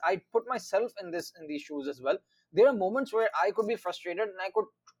I put myself in these shoes as well. There are moments where I could be frustrated and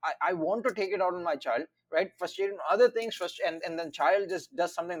I want to take it out on my child, right? Frustrated on other things, and then child just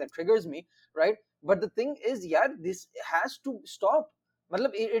does something that triggers me, right? But the thing is, yeah, this has to stop.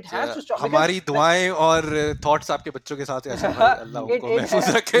 मतलब it has to stop, because हमारी दुआएं और thoughts आपके बच्चों के साथ यासिर भाई, अल्लाह उनको महफूज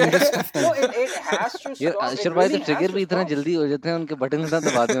रखे। no, it has to यार stop. आशिर It भाई really तो has ट्रिगर to भी इतना stop. जल्दी हो जाते हैं, उनके बटन ना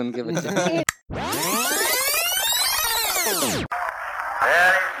दबा दें उनके बच्चे।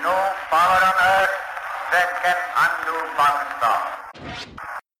 There is no power on earth that can undo Pakistan.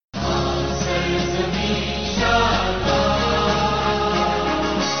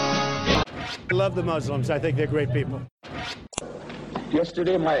 I love the Muslims. I think they're great people.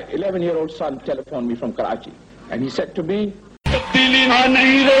 Yesterday, my 11-year-old son telephoned me from Karachi, and he said to me,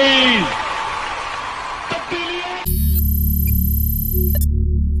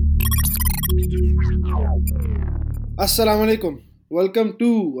 अस्सलाम वालेकुम, welcome to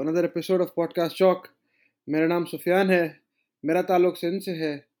another episode of podcast Chowk. मेरा नाम सुफियान है, मेरा ताल्लुक सिंध से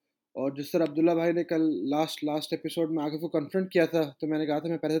है, और जिस तरह अब्दुल्ला भाई ने कल लास्ट एपिसोड में आगे को कन्फ्रंट किया था, तो मैंने कहा था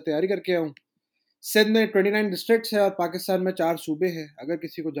मैं पहले से तैयारी करके आऊँ। सिंध में 29 डिस्ट्रिक्ट्स है और पाकिस्तान में 4 सूबे हैं, अगर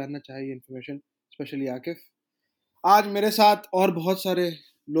किसी को जानना चाहिए इन्फॉर्मेशन, स्पेशली आकिफ। आज मेरे साथ और बहुत सारे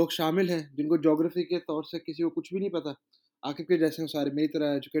लोग शामिल हैं जिनको ज्योग्राफी के तौर से किसी को कुछ भी नहीं पता। आकिफ के जैसे सारे मेरी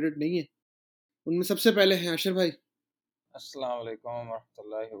तरह एजुकेटेड नहीं है। उनमें सबसे पहले हैं आशिर भाई, अस्सलाम वालेकुम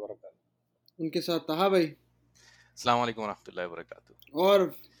वरहमतुल्लाहि वबरकातुहू। उनके साथ ताहा भाई, अस्सलाम वालेकुम वरहमतुल्लाहि वबरकातुहू।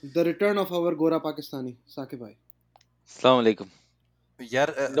 और द रिटर्न ऑफ आवर गोरा पाकिस्तानी साकिब भाई। अस्सलाम वालेकुम। यार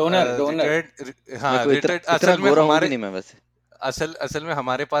डोनर हाँ, रिटर्न असल में गोरा हूँ भी हमारे नहीं मैं वैसे। असल में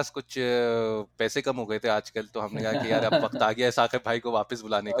हमारे पास कुछ पैसे कम हो गए थे आजकल, तो हमने कहा कि यार अब वक्त आ गया है साकिब भाई को वापस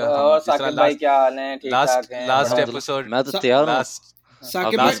बुलाने का। और साकिब भाई क्या हाल है? ठीक ठाक हैं? लास्ट बड़ा- एपिसोड मैं तो तैयार हूँ।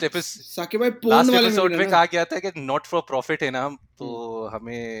 साकिब लास्ट भाई, साकिब भाई पोर्न लास्ट वाले एपिसोड में में ना। कहा गया था कि नॉट फॉर प्रॉफिट है ना हम, तो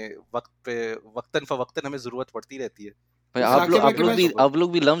हमें वक्तन फवक्तन हमें जरूरत पड़ती रहती है। भाई साकिब भाई के आप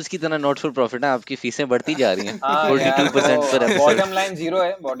लोग भी लम्स की तरह नॉट फॉर प्रॉफिट है, आपकी फीसें बढ़ती जा रही हैं। हाँ 42% पर एपिसोड। बॉटम लाइन जीरो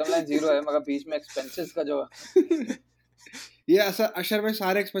है, मगर बीच में एक्सपेंसेस का जो ये अशर भाई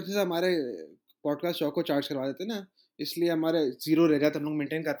सारे एक्सपेंसेस हमारे पॉडकास्ट शो को चार्ज करवा देते हैं ना, इसलिए हमारे जीरो रह जाते, हम लोग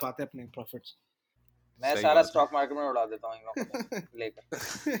मेंटेन कर पाते हैं अपने प्रॉफिट्स। मैं सही सारा बात है। स्टॉक मार्केट में उड़ा देता हूँ इन लोगों को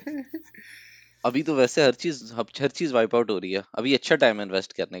लेकर। अभी तो वैसे हर चीज वाइप आउट हो रही है, अभी अच्छा टाइम है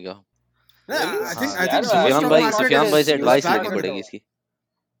इन्वेस्ट करने का। I think यार, सुफियान भाई से US एडवाइस market लेनी is- पड़ेगी इसकी।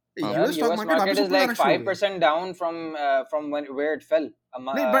 यार, US stock US market market वापस is ऊपर like आना शुरू हो गया। 5% down from where it fell,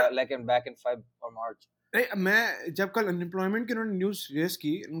 नहीं, but- like back in Feb or March. नहीं, मैं जब कल अनएम्प्लॉयमेंट की उन्होंने न्यूज़ रेस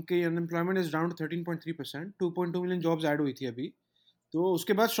की, उनकी unemployment is down to 13.3%, 2.2 million jobs add हुई थी अभी, तो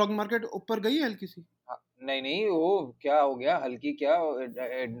उसके बाद स्टॉक मार्केट ऊपर गई है हल्की सी। नहीं वो क्या हो गया, हल्की क्या,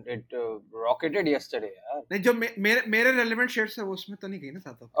 it rocketed yesterday यार। नहीं, जो मेरे रेलेवेंट शेयर्स है वो उसमें तो नहीं गई ना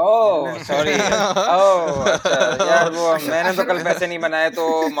साथ। ओह सॉरी, ओह अच्छा यार, वो मैंने तो कल पैसे नहीं बनाए,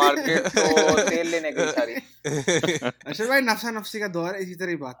 तो मार्केट तो तेल लेने गई सारी। अशर भाई, नफसा नफसी का दौर है, इसी तरह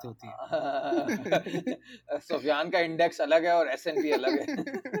ही बात होती है। सुफियान का इंडेक्स अलग है और S&P अलग है।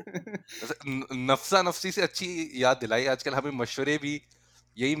 नफ्सा नफ्सी से अच्छी याद दिलाई, आजकल हमें मशवरे भी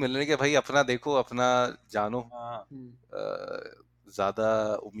यही मिल रहे हैं कि भाई अपना देखो, अपना जानो, ज्यादा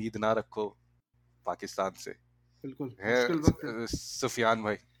उम्मीद ना रखो पाकिस्तान से। बिल्कुल है मुश्किल वक्त है। सुफियान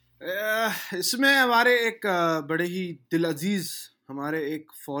भाई, इसमें हमारे एक बड़े ही दिल अजीज हमारे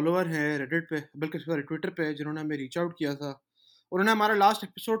एक फॉलोअर हैं रेडिट पे, बल्कि सॉरी ट्विटर पे, जिन्होंने हमें रीच आउट किया था। उन्होंने हमारा लास्ट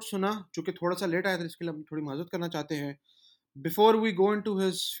एपिसोड सुना, जो कि थोड़ा सा लेट आया था, इसके लिए हम थोड़ी माजूद करना चाहते हैं। Before we go into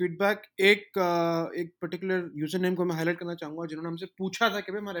his feedback, एक पर्टिकुलर यूजर नेम को मैं हाईलाइट करना चाहूँगा, जिन्होंने हमसे पूछा था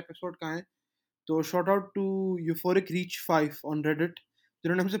कि भाई हमारा एपिसोड कहाँ है। तो shout out to euphoric reach 5 on Reddit,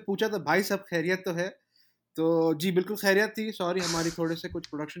 जिन्होंने हमसे पूछा था भाई सब खैरियत तो है। तो जी बिल्कुल खैरियत थी। सॉरी, हमारी थोड़े से कुछ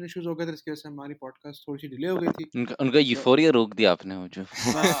प्रोडक्शन इश्यूज हो गए थे, इसकी वजह से हमारी पॉडकास्ट थोड़ी सी डिले हो गई थी। उनका यूफोरिया रोक दिया आपने, वो जो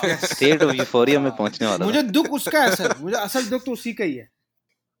स्टेट ऑफ यूफोरिया में पहुंचने वाला मुझे दुख उसका है सर, मुझे असल दुख तो उसी का ही है।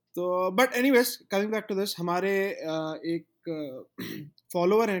 तो but anyways, coming back to this, हमारे एक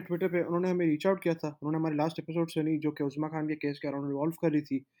फॉलोअर हैं ट्विटर पे, उन्होंने हमें रीच आउट किया था। उन्होंने हमारे लास्ट एपिसोड सुनी, जो कि उस्मा खान के केस के अराउंड रिवॉल्व कर रही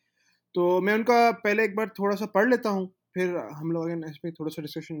थी। तो मैं उनका पहले एक बार थोड़ा सा पढ़ लेता हूँ, फिर हम लोग अगेन इसमें थोड़ा सा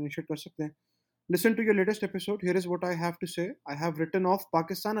डिस्कशन इनिशिएट कर सकते हैं। Listen to your latest episode. Here is what I have to say. I have written off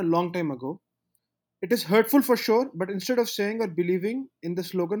Pakistan a long time ago. It is hurtful for sure, but instead of saying or believing in the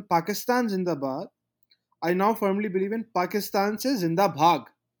slogan Pakistan Zindabad, I now firmly believe in Pakistan se Zinda Bhag.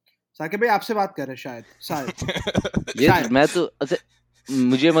 Saqib भाई आपसे बात कर रहे हैं शायद। ये मैं तो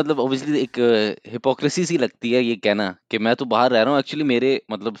मुझे मतलब ऑब्वियसली एक हिपोक्रेसी सी लगती है ये कहना कि मैं तो बाहर रह रहा हूँ। एक्चुअली मेरे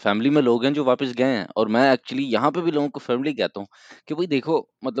मतलब फैमिली में लोग हैं जो वापस गए हैं, और मैं एक्चुअली यहाँ पे भी लोगों को फैमिली कहता हूँ कि भाई देखो,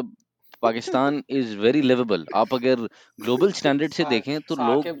 मतलब पाकिस्तान इज वेरी लिवेबल। आप अगर ग्लोबल स्टैंडर्ड से देखें तो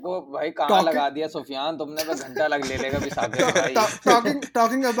लोग साकिब को भाई कहाँ Talking- लगा दिया सुफियान तुमने, पे घंटा ले लेगा भी साकिब भाई।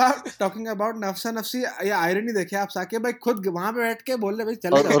 talking about नफसा नफसी या आयरनी देखे आप, साकिब भाई खुद वहां पे बैठ के बोल रहे भाई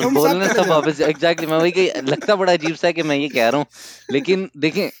चले और जाओ, तुम सब बोलने चले सब जाओ। वापस एग्जैक्टली मैं वही कही, लगता बड़ा अजीब सा है कि मैं ये कह रहा हूँ, लेकिन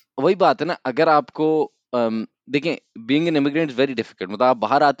देखें वही बात है ना, अगर आपको देखें being an immigrant is very difficult, मतलब आप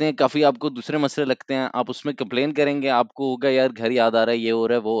बाहर आते हैं, काफी आपको दूसरे मसले लगते हैं, आप उसमें कंप्लेन करेंगे, आपको होगा यार घर याद आ रहा है, ये हो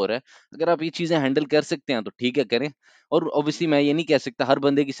रहा है वो हो रहा है। अगर आप ये चीजें हैंडल कर सकते हैं तो ठीक है करें। और ऑब्वियसली मैं ये नहीं कह सकता, हर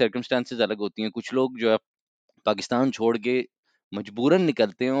बंदे की सर्कमस्टांसेस अलग होती हैं। कुछ लोग जो है पाकिस्तान छोड़ के मजबूरन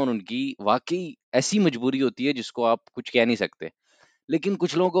निकलते हैं और उनकी वाकई ऐसी मजबूरी होती है जिसको आप कुछ कह नहीं सकते। लेकिन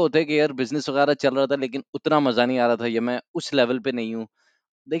कुछ लोगों को होता है कि यार बिजनेस वगैरह चल रहा था लेकिन उतना मजा नहीं आ रहा था, या मैं उस लेवल पे नहीं हूँ।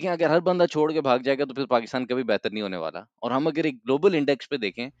 देखिए अगर हर बंदा छोड़ के भाग जाएगा तो फिर पाकिस्तान कभी बेहतर नहीं होने वाला। और हम अगर एक ग्लोबल इंडेक्स पे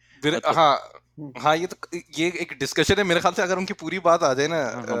देखें तो हाँ हाँ, ये एक डिस्कशन है मेरे ख्याल से। अगर उनकी पूरी बात आ जाए ना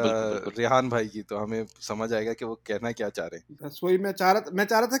हाँ, बिल्कुल। रेहान भाई की, तो हमें समझ आएगा कि वो कहना क्या चाह रहे हैं। बस वही मैं चाह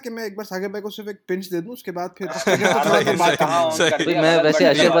रहा था कि मैं एक बार साकिब भाई को सिर्फ एक पिंच दे दूं, उसके बाद फिर यार थोड़ा सा बात कहाँ करूंगा। ऑन कर भाई दिया, मैं गलत वैसे बटन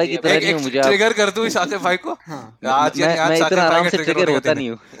अशर दबा भाई की दिया तरह भाई। नहीं हूँ, मुझे आप ट्रिगर कर दूं साकिब भाई को हाँ आज, यानी आज मैं साकिब इतना भाई आराम का से ट्रिगर ट्रिगर होने होता का नहीं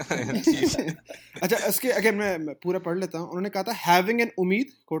दिन हूँ। ठीक है। अच्छा, इसके अगेन मैं पूरा पढ़ लेता हूँ। उन्होंने कहा था हैविंग एन उम्मीद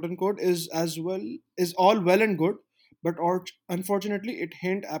quote unquote is all well and good, but unfortunately it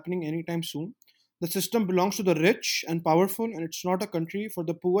ain't happening anytime soon. The system belongs to the rich and powerful, and it's not a country for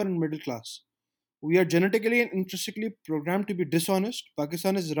the poor and middle class. We are genetically and intrinsically programmed to be dishonest.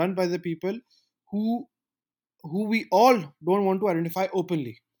 Pakistan is run by the people who we all don't want to identify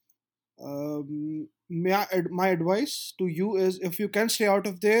openly. My advice to you is, if you can stay out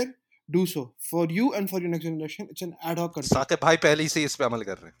of there, do so for you and for your next generation. It's an ad hoc country. Saqib भाई पहले ही से इस पे अमल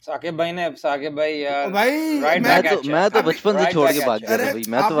कर रहे हैं। साकिब भाई यार भाई right मैं back तो at you. मैं तो अभी- बचपन से right छोड़ back के at भाग you. गया था अरे, भाई,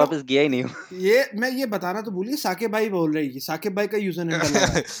 मैं आप तो लोग- वापस गया ही नहीं हूँ। मैं ये बताना तो भूलिए, साकिब भाई बोल रहे हैं, साकिब भाई का यूजर नेम डाला हुआ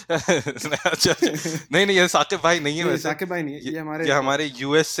है। अच्छा नहीं ये साकिब भाई नहीं है नहीं, वैसे। साकिब भाई नहीं है, ये हमारे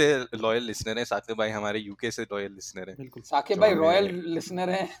यूएस से लॉयल लिसनर है। साकिब भाई हमारे यूके से लॉयल लिसनर है, बिल्कुल। साकिब जो भाई हमें- रॉयल लिसनर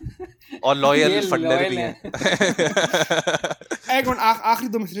हैं और लॉयल ये फंडर loyal भी हैं। हैं। एक मिनट, आखिरी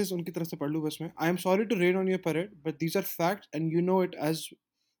दो मैसेजेस उनकी तरफ से पढ़ लूं बस मैं। I am sorry to rain on your parade, but these are facts and you know it as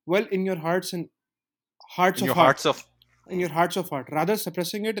well in your hearts In of your heart. hearts of In your hearts of heart, rather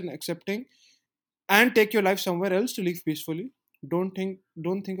suppressing it and accepting and take your life somewhere else to live peacefully.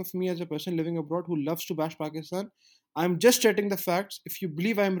 Don't think of me as a person living abroad who loves to bash Pakistan. I'm just stating the facts. If you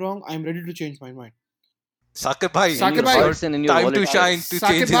believe I'm wrong, I'm ready to change my mind. Saqib भाई, Saqib In your भाई, hearts and in your time to wallet. shine to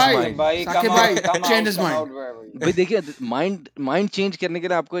Saqib change his भाई, mind. भाई Saqib come भाई, out, come change out, his come mind. out wherever you- भाई देखिए mind change करने के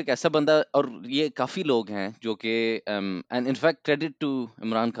लिए आपको एक ऐसा बंदा, और ये काफी लोग हैं जो कि and in fact credit to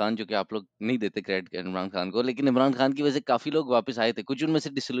Imran Khan, जो कि आप लोग नहीं देते क्रेडिट इमरान खान को, लेकिन इमरान खान की वजह से काफी लोग वापस आए थे। कुछ उनमें से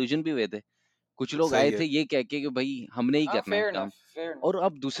डिसइल्यूजन भी हुए थे, कुछ लोग सही आए है। थे ये कह के कि भाई हमने ही करना है fair काम। enough, fair enough. और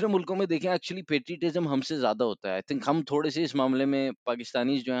अब दूसरे मुल्कों में देखें, एक्चुअली पेट्रियटिज्म हमसे ज्यादा होता है। आई थिंक हम थोड़े से इस मामले में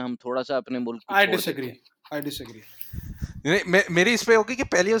पाकिस्तानीज जो हैं, हम थोड़ा सा अपने मुल्क को I छोड़ देते disagree. हैं। I disagree. मेरी इस पे होगी कि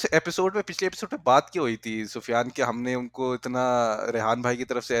पहले उस एपिसोड में, पिछले एपिसोड में बात की हुई थी सुफियान के, हमने उनको इतना रेहान भाई की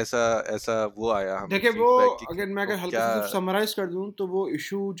तरफ से ऐसा वो आया हमें देखिए वो feedback कि अगर मैं वो अगर हल्का क्या सा समराइज कर दूं तो वो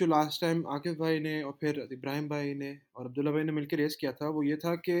इशू जो लास्ट टाइम आकिफ भाई ने और फिर इब्राहिम भाई ने और अब्दुल्ला भाई ने मिलकर रेस किया था, वो ये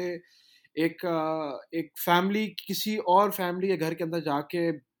था कि एक फैमिली किसी और फैमिली के घर के अंदर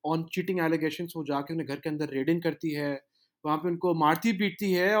जाके ऑन चीटिंग एलिगेशंस, वो जाके उन्हें घर के अंदर रेडिंग करती है, वहाँ पे उनको मारती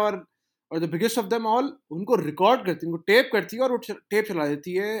पीटती है, और the biggest of them all उनको रिकॉर्ड करती है, उनको टेप करती है और वो टेप चला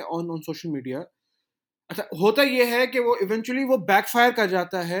देती है ऑन सोशल मीडिया। अच्छा, होता ये है कि वो इवेंचुअली वो बैकफायर कर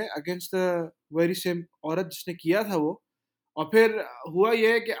जाता है अगेंस्ट द वेरी सेम औरत जिसने किया था वो। और फिर हुआ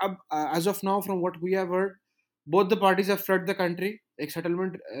ये है कि अब as of now from what we have heard, both the parties have flood the country. एक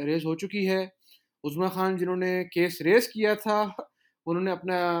सेटलमेंट रेज हो चुकी है। उस्मा खान जिन्होंने केस रेज किया था, उन्होंने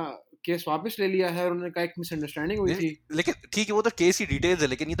अपना केस वापस ले लिया है, और उन्होंने कहा एक मिसअंडरस्टैंडिंग हुई थी। लेकिन ठीक है, वो तो केस की डिटेल्स है,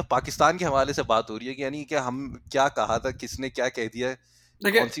 लेकिन ये तो पाकिस्तान के हवाले से बात हो रही है कि यानी कि हम क्या कहा था, किसने क्या कह दिया,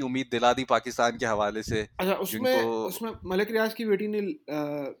 कौन सी उम्मीद दिला दी पाकिस्तान के हवाले से। अच्छा, उसमें मलिक रियाज की बेटी ने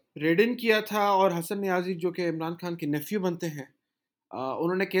रेडिन किया था, और हसन नियाजी जो कि इमरान खान के नेफ्यू बनते हैं,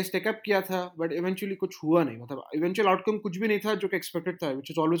 उन्होंने केस टेकअप किया था, बट इवेंचुअली कुछ हुआ नहीं। मतलब इवेंचुअल आउटकम कुछ भी नहीं था जो कि एक्सपेक्टेड था,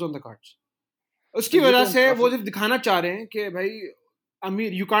 which is always on the cards. उसकी तो ये वजह तो से काफी- वो सिर्फ दिखाना चाह रहे हैं कि भाई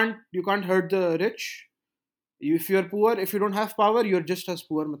अमीर, you can't hurt the rich. If you're poor, if you don't have power, you're just as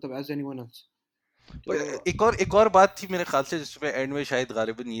poor, मतलब as anyone else. तो एक और बात थी मेरे ख्याल से, जिसमें एंड में शायद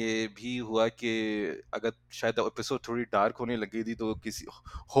गालिबन ये भी हुआ कि अगर शायद एपिसोड थोड़ी डार्क होने लगी थी, तो किसी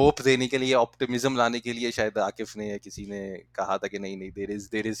होप देने के लिए, ऑप्टिमिज्म लाने के लिए शायद आकिफ ने या किसी ने कहा था कि नहीं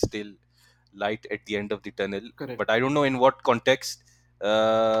there is still light at the end of the tunnel, Correct. But I don't know in what context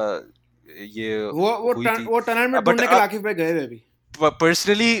ये वो हुई थी। टनल में But ढूंढने के लिए आकिफ भाई गए हुए अभी।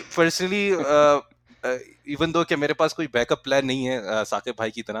 पर्सनली इवन दो कि मेरे पास कोई बैकअप प्लान नहीं है साकिब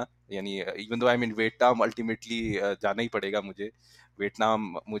भाई की तरह, यानी even though I mean Vietnam ultimately जाना ही पड़ेगा मुझे।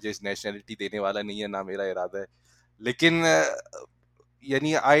 वियतनाम मुझे नेशनैलिटी देने वाला नहीं है, ना मेरा इरादा है, लेकिन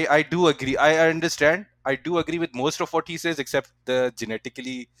यानी I do agree, I do agree with most of what he says except the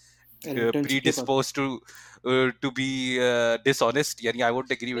genetically Inheritance के बात predisposed to be dishonest, यानी I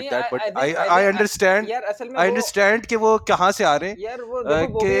won't agree with नहीं, that, but I I think understand यार असल में I वो understand कि वो कहाँ से आ रहे हैं, यार वो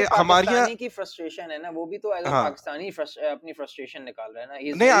देखो, वो कि भी हमारी पाकिस्तानी की फ्रस्ट्रेशन है ना, वो भी तो एज अ हाँ पाकिस्तानी अपनी फ्रस्ट्रेशन निकाल रहा है ना।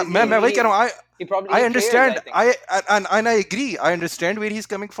 नहीं मैं वही कह रहा हूँ, he probably I cares, I understand, think. and I agree, I understand where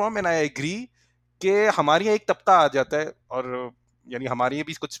he's coming from, and I agree कि हमारे यहाँ एक तबका आ जाता है, और यानी हमारे यहाँ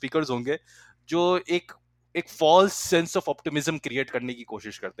भी कुछ स्पीकर्स होंगे जो एक false sense of optimism create करने की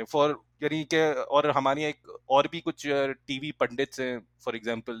कोशिश करते हैं फॉर, यानी कि और हमारे यहाँ एक और भी कुछ टीवी पंडित्स हैं, for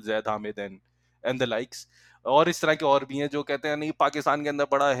example Zaid Hamid and the likes, और इस तरह के और भी हैं जो कहते हैं नहीं पाकिस्तान के अंदर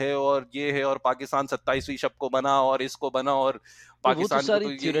बड़ा है और ये है, और पाकिस्तान 27वीं शब को बना और इसको बना, और तो वो तो पाकिस्तान को सारी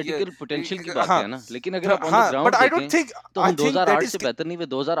तो थियोरेटिकल पोटेंशियल की बातें हाँ हैं ना, लेकिन अगर आप ऑन द हाँ, ग्राउंड बट आई देखें डोंट थिंक, तो आई हम थिंक दैट 2008 इज से बेहतर नहीं हुए।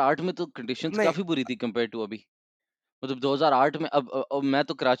 2008 में तो कंडीशंस नहीं काफी बुरी थी कंपेयर टू अभी। मतलब 2008 में अब मैं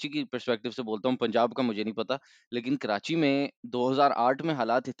तो कराची की पर्सपेक्टिव से बोलता हूँ, पंजाब का मुझे नहीं पता, लेकिन कराची में 2008 में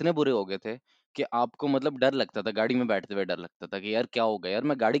हालात इतने बुरे हो गए थे कि आपको मतलब डर लगता था, गाड़ी में बैठते हुए डर लगता था कि यार क्या होगा, यार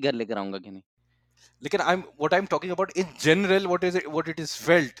मैं गाड़ी घर लेकर आऊंगा कि नहीं। लेकिन I am talking about in general what it is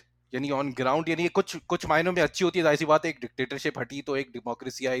felt, यानी ऑन ग्राउंड, यानी कुछ मायनों में अच्छी होती है, ऐसी बात है, एक डिक्टेटरशिप हटी तो एक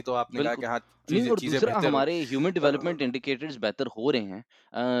डेमोक्रेसी आई, तो आपने कहा बिल्कुल कि हाँ नहीं, और चीजें दूसरा बेहतर हो। हमारे ह्यूमन डेवलपमेंट इंडिकेटर्स बेहतर हो रहे हैं,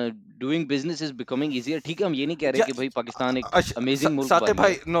 doing business is becoming easier. ठीक है, हम ये नहीं कह रहे या कि भाई पाकिस्तान एक अमेजिंग मुल्क साकिब बन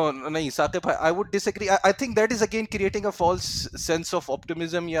भाई, गया। नो नहीं साकिब भाई, I would disagree, I think that is again creating a false sense of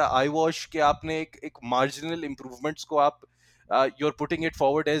optimism या आई वॉश, कि आपने एक मार्जिनल इंप्रूवमेंट्स को आप you are putting it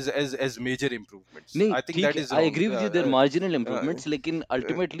forward as major improvements, नहीं आई थिंक ठीक दैट है, is I agree with you, there marginal wrong. Improvements, लेकिन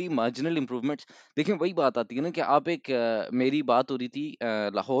अल्टीमेटली मार्जिनल इम्प्रूवमेंट्स देखिए वही बात आती है ना कि आप एक मेरी बात हो रही थी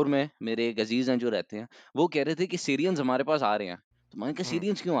लाहौर में, मेरे एक अजीज हैं जो रहते हैं, वो कह रहे थे कि सीरियंस हमारे पास आ रहे हैं। तो मैंने कहा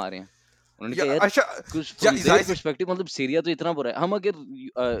सीरियंस क्यों आ रहे हैं? उन्होंने या कहा यार अच्छा, कुछ या फ्रॉम देयर पर्सपेक्टिव मतलब सीरिया तो इतना बुरा है। हम अगर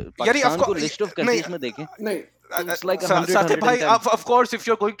यानी पाकिस्तान को लिस्ट ऑफ नहीं कंट्रीज में देखें नहीं तो इट्स लाइक 100 साकिब भाई, 110। Of course if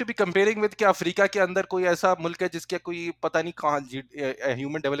you are going to be comparing with, क्या अफ्रीका के अंदर कोई ऐसा मुल्क है जिसके कोई पता नहीं कहाँ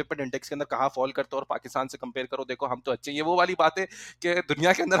ह्यूमन डेवलपमेंट इंडेक्स के अंदर कहाँ फॉल करता है, और पाकिस्तान से कंपेयर करो, देखो हम तो अच्छे हैं, ये वो वाली बात है कि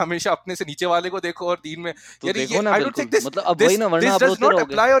दुनिया के अंदर हमेशा अपने से नीचे वाले को देखो, और दीन में तो यानी देखो ये ना, आई डोंट बिल्कुल थिंक मतलब अब वही ना, वरना आप दिस डज रोते नॉट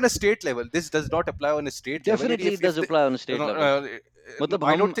रहोगे। Apply on a state level, this does not apply on a state level, definitely it does apply on state level. मतलब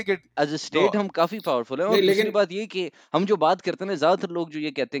आई हम don't think it, as a no state हम काफी पावरफुल हैं। और नहीं दूसरी लेकिन बात ये कि हम जो बात करते हैं ना, ज्यादातर लोग जो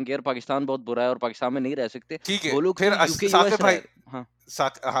ये कहते हैं कि यार पाकिस्तान बहुत बुरा है और पाकिस्तान में नहीं रह सकते, ठीक है, वो लोग फिर तो यूके साकिब यूएस भाई, रह।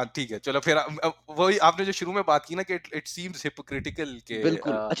 हाँ हाँ ठीक है, चलो फिर वही आपने जो शुरू में बात की ना कि इट सीम्स हिपोक्रिटिकल के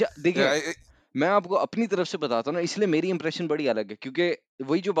बिल्कुल। अच्छा देखिए, मैं आपको अपनी तरफ से बताता हूँ ना, इसलिए मेरी इंप्रेशन बड़ी अलग है, क्योंकि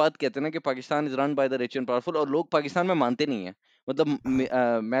वही जो बात कहते हैं ना कि Pakistan is run by the rich and powerful, और लोग पाकिस्तान में मानते नहीं है। मतलब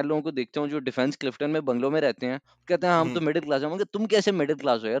मैं लोगों को देखता हूँ जो डिफेंस क्लिफ्टन में बंगलों में रहते हैं, कहते हैं हम तो मिडिल क्लास हैं। मगर तुम कैसे मिडिल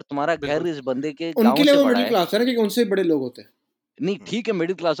क्लास हो यार? तुम्हारा घर बिल्कुल इस बंदे के उनके गांव लिए से वो बड़ा मिडिल है। क्लास है ना, क्योंकि उनसे बड़े लोग होते हैं। नहीं ठीक है,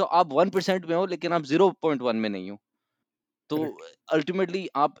 मिडिल क्लास हो आप, 1% में हो, लेकिन आप 0.1 में नहीं हो। तो करेक्ट। अल्टीमेटली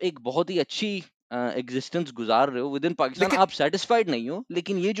आप एक बहुत ही अच्छी एग्जिस्टेंस गुजार रहे हो विद इन पाकिस्तान, लेकिन आप सेटिस्फाइड नहीं हो।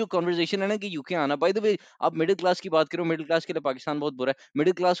 लेकिन ये जो कन्वर्सेशन है ना कि यूके आना, बाय द वे आप मिडिल क्लास की बात करो, मिडिल क्लास के लिए पाकिस्तान बहुत बुरा है।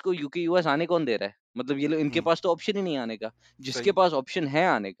 मिडिल क्लास को यूके यूएस आने कौन दे रहा है? मतलब ये लोग, इनके पास तो ऑप्शन ही नहीं आने का। जिसके सही, पास ऑप्शन है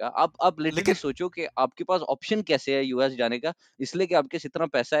आने का, आप लिटरली लेकिन सोचो कि आपके पास ऑप्शन कैसे है यूएस जाने का, इसलिए कि आपके पास इतना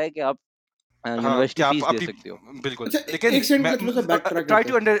पैसा है कि आप हाँ यूनिवर्सिटी क्या आप फीस दे अपनी सकते हो। बिल्कुल, अच्छा लेकिन एक सेकंड मैं के लिए थोड़ा सा बैक ट्रैक ट्राई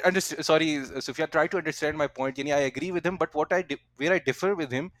करते टू हैं। Under sorry Sufiya, try to understand my point, यानी आई agree with him, but what where I differ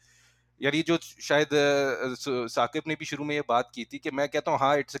with him, यानी जो शायद साकिब ने भी शुरू में ये बात की थी कि मैं कहता हूँ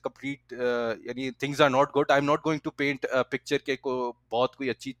हाँ इट्स अ कंप्लीट, यानी things are not good, I am not going to paint picture के को बहुत कोई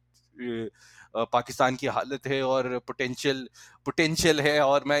अच्छी पाकिस्तान की हालत है और पोटेंशियल है,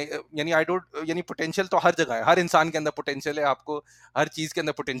 और मैं यानी आई डोंट, यानी पोटेंशियल तो हर जगह है, हर इंसान के अंदर पोटेंशियल है, आपको हर चीज के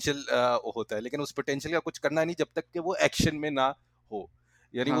अंदर पोटेंशियल होता है, लेकिन उस पोटेंशियल का कुछ करना नहीं जब तक कि वो एक्शन में ना हो।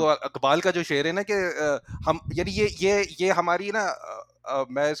 यानी वो हाँ इकबाल का जो शेर है ना कि हम, यानी ये हमारी ना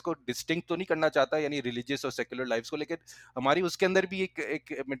मैं इसको डिस्टिंक्ट तो नहीं करना चाहता यानी रिलीजियस और सेक्युलर लाइफ्स को, लेकिन हमारी उसके अंदर भी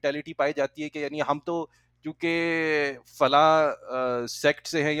एक मेंटालिटी पाई जाती है कि यानी हम तो क्योंकि फला सेक्ट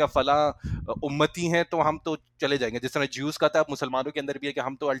से हैं या फला उम्मती हैं तो हम तो चले जाएंगे, जिस तरह ज्यूज का था मुसलमानों के अंदर भी है कि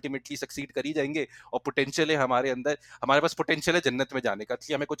हम तो अल्टीमेटली सक्सीड कर ही जाएंगे और पोटेंशियल है हमारे अंदर, हमारे पास पोटेंशियल है जन्नत में जाने का,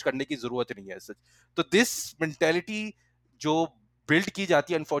 इसलिए हमें कुछ करने की जरूरत नहीं है सच। तो दिस मेंटालिटी जो बिल्ड की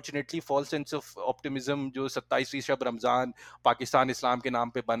जाती है unfortunately, false sense of optimism, जो 27वीं शब रमजान पाकिस्तान इस्लाम के नाम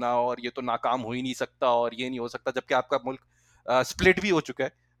पे बना और ये तो नाकाम हो ही नहीं सकता और ये नहीं हो सकता, जबकि आपका मुल्क स्प्लिट भी हो चुका है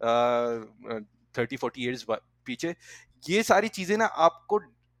 30-40 ईयर्स पीछे, ये सारी चीजें ना आपको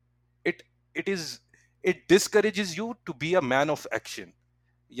it it is it discourages you to be a man of action.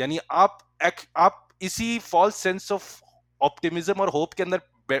 यानी आप इसी फॉल्स सेंस ऑफ ऑप्टिमिज्म और होप के अंदर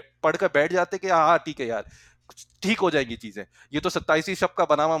पढ़कर बैठ जाते कि हाँ ठीक है यार, ठीक हो जाएंगी चीजें, ये तो 27 शब का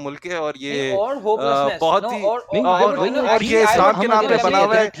बना हुआ मुल्क है और ये और होपलेसनेस बहुत नो ही नहीं और वही ना, और ठीक ये है, इस्लाम हम के नाम अगर पे ऐसे बना ही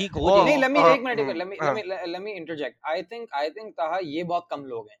हुआ अगर है। ठीक हो और नहीं, जाएंगे let me हाँ, एक minute let me interject. I think ताहा ये बहुत कम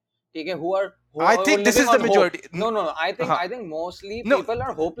लोग हैं, ठीक है, who I are think this living is the on hope. majority. No, I हाँ, think mostly no, people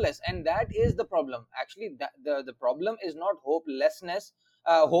are hopeless, and that is the problem. Actually, the problem is not hopelessness,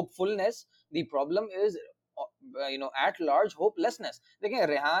 hopefulness. The problem is at large hopelessness. देखिए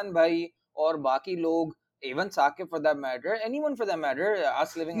रेहान भाई और बाकी लोग, even Saqib for that matter, anyone for that matter,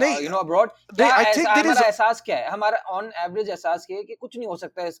 us living नहीं abroad, नहीं, क्या I think there is हमारा एहसास क्या है, हमारा ऑन एवरेज एहसास क्या है कि कुछ नहीं हो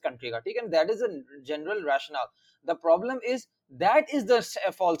सकता है इस कंट्री का, ठीक है, that is a general rational. The problem is that is the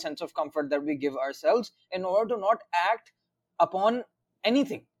false sense of comfort that we give ourselves in order to not act upon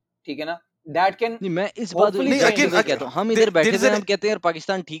anything, ठीक है ना, that can नहीं, मैं इस बात hopefully नहीं, एग्जैक्टली change again वही the कहता future. हूँ, हम इधर बैठे there is हुए हैं, an हम कहते हैं यार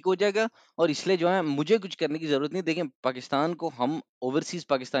पाकिस्तान ठीक हो जाएगा और इसलिए जो है मुझे कुछ करने की जरूरत नहीं। देखें पाकिस्तान को, हम ओवरसीज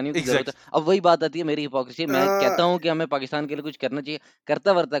पाकिस्तानियों की जरूरत है। exactly अब वही बात आती है मेरी हिपोक्रेसी, मैं कहता हूँ कि हमें पाकिस्तान के लिए कुछ करना चाहिए,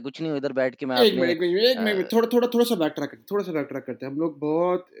 करता वर्ता कुछ नहीं हूँ, इधर बैठ के मैं एक अपने मिनट एक मिनट थोड़ा सा बैक ट्रैक करते हैं हम लोग,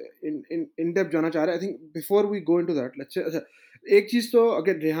 बहुत इन डेप्थ जाना चाह रहे हैं। I think before we go into that, let's say, अच्छा, एक चीज तो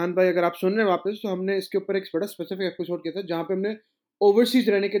अगर रेहान भाई अगर आप सुन रहे हैं वापस, तो हमने इसके ऊपर एक बड़ा स्पेसिफिक एपिसोड किया था जहाँ पे हमने ओवरसीज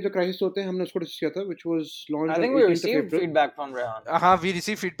रहने के जो क्राइसिस होते हैं हमने उसको डिस्कस किया था, which was I launched on think we 18th of received अप्रैल। feedback from Rehan, हाँ, we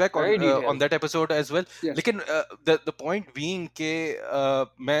receive feedback very on detailed. that episode as well. Yes लेकिन the point being के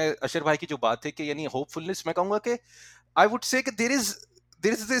मैं अशर भाई की जो बात है कि यानी होपफुलनेस, मैं कहूँगा कि I would say कि there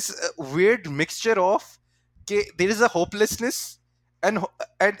is this weird mixture of कि there is a hopelessness and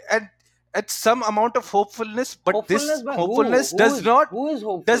and some amount of hopefulness, but this Hopefulness by hopefulness does not who is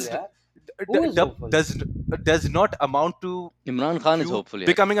hopeful, does यार? Who is hopeful? does not amount to Imran Khan is you hopeful यार,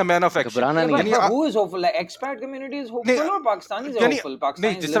 becoming a man of action. घबराना Yeah, नहीं but है। यानी who is hopeful? Like expat community is नहीं hopeful or Pakistanis are यानी hopeful? नहीं,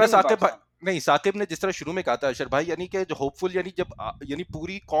 Pakistan is जिस तरह living in साकिब Pakistan. नहीं, साकिब ने जिस तरह शुरू में कहा था अशर भाई, यानी कि जो होपफुल, यानी जब यानी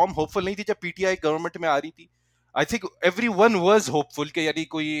पूरी कौम होपफुल नहीं थी जब पीटीआई गवर्नमेंट में आ रही थी। I think everyone was hopeful कि यानी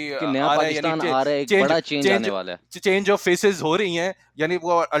कोई कि नया आ रहा है, यानी पाकिस्तान आ रहा है, एक बड़ा चेंज आने वाला है। चेंज ऑफ फेसेस हो रही हैं, यानी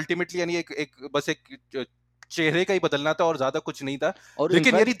वो अल्टीमेटली यानी एक बस एक चेहरे का ही बदलना था और ज्यादा कुछ नहीं था। और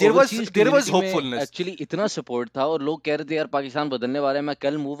लेकिन यानी in fact overseas there was community में होपफुलनेस। एक्चुअली इतना सपोर्ट था और लोग कह रहे थे यार पाकिस्तान बदलने वाला है, मैं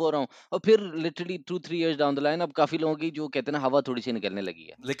कल मूव हो रहा हूँ, और फिर literally 2-3 years down the line अब काफी लोगों की जो कहते हैं ना हवा थोड़ी सी निकलने लगी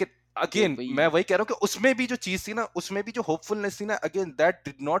है। लेकिन तो अगेन भाई मैं वही कह रहा हूँ कि उसमें भी जो चीज थी ना, उसमें भी जो होपफुलनेस थी ना, again that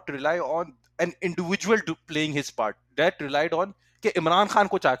did not rely on an individual playing his part, that relied on कि इमरान खान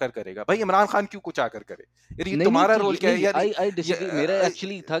कुछ आकर करेगा। भाई इमरान खान क्यों कुछ आकर करे, यार ये नहीं तुम्हारा तो रोल क्या है यार? आई डिसएग्री, मेरा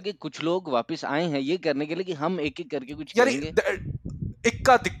एक्चुअली था कि कुछ लोग वापस आए हैं ये करने के लिए कि हम एक एक करके कुछ यानी करेंगे।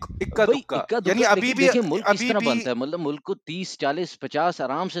 इक्का भाई दुक्का, इक्का यानी दुक्का, अभी लेकिन भी देखिए मुल्क किस अभी तरह भी बनता है, मतलब मुल्क को 30 40 50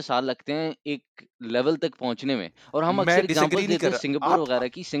 आराम से साल लगते हैं एक लेवल तक पहुंचने में, और हम मैं अक्सर डिसएग्री एग्जांपल्स नहीं देते कर हैं रहा। सिंगापुर आप वगैरह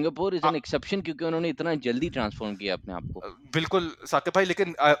की। Singapore is uh, an exception क्योंकि उन्होंने इतना जल्दी ट्रांसफॉर्म किया अपने आप को। बिल्कुल साकिब भाई,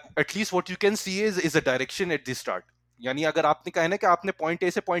 लेकिन at least what you can see is a direction at the start. यानी अगर आपने कहा है ना कि आपने पॉइंट ए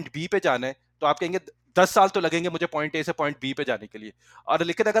से पॉइंट बी पे जाना है, तो आप कहेंगे 10 साल तो लगेंगे मुझे पॉइंट ए से पॉइंट बी पे जाने के लिए। और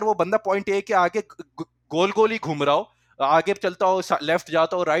लेकिन अगर वो बंदा पॉइंट ए के आगे गोल गोल ही घूम रहा हो, आगे चलता हो, लेफ्ट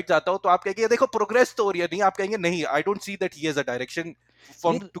जाता हो, राइट जाता हो, तो आप कहेंगे देखो प्रोग्रेस तो हो रही है। नहीं, आप कहेंगे नहीं, I don't see that he has a direction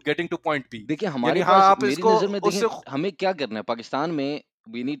from यार to getting two point B. देखिए यानी हमारे हाँ, पास, आप मेरी इसको नजर में उससे देखें हमें क्या करना है पाकिस्तान में,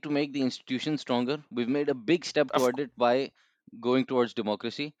 we need to make the institution stronger, we've made a big step toward it by going towards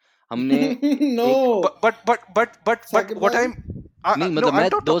democracy। हमने नो एक but साकिब what भाई, I'm नहीं no, मतलब I'm मैं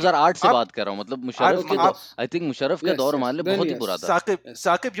not 2008 से आप बात कर रहा हूँ, मतलब मुशर्रफ ओके के आप दौर, यस आई थिंक मुशर्रफ का यस दौर यस हमारे लिए देन बहुत ही यस बुरा था। Saqib yes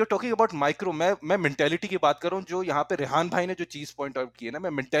Saqib you talking about micro, मैं मेंटेलिटी की बात कर रहा हूँ। जो यहाँ पे रेहान भाई ने जो चीज पॉइंट आउट की है ना, मैं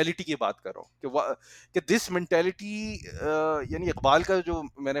मेंटेलिटी की बात कर रहा हूँ कि दिस मेंटेलिटी, यानी इकबाल का जो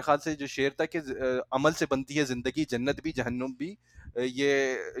मेरे ख्याल से जो शेर था कि अमल से बनती है जिंदगी, जन्नत भी जहन्नुम भी,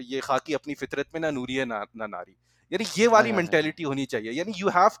 ये खाकी अपनी फितरत में ना नूरी है ना नारी। यानी ये हाय वाली हाय हाय, मेंटेलिटी होनी चाहिए। यानी you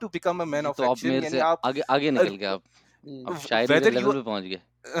have to become a man ये ऑफ तो आप एक्शन। मेरे यानी से आप आगे आगे निकल गए, आप अब शायरी वाले वेदर यू लेवल पे पहुंच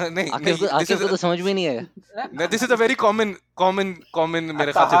गए। नहीं आकिब नहीं, दिस को इज तो समझ में नहीं आया। No, this is a very common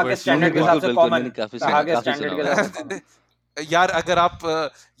मेरे ख्याल से ताहा के वर्ड नहीं नहीं स्टैंडर्ड के यूज हिसाब बिल्कुल से बिल्कुल, कॉमन, मैंने काफी ताहा सुना, के काफी स्टैंडर्ड सुना के हुआ हिसाब है। से कॉमन। यार अगर आप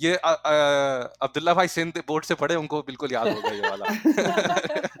ये अब्दुल्ला भाई सिंध बोर्ड से पढ़े, उनको बिल्कुल याद होगा ये वाला।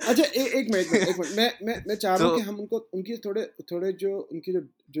 अच्छा एक मिनट मैं चाह रहा हूँ तो कि हम उनको उनकी थोड़े जो उनकी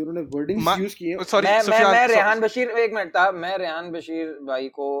जो उन्होंने वर्डिंग्स यूज किए हैं। सॉरी मैं सुफियान, रेहान बशीर, एक मिनट था, मैं रेहान बशीर भाई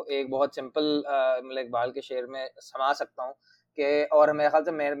को एक बहुत सिंपल मतलब इकबाल के शेर में समा सकता हूँ कि, और मेरे ख्याल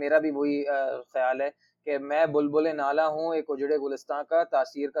से मेरा भी वही ख्याल है कि मैं बुलबुल नाला हूँ, एक उजड़े गुलिस्तान का,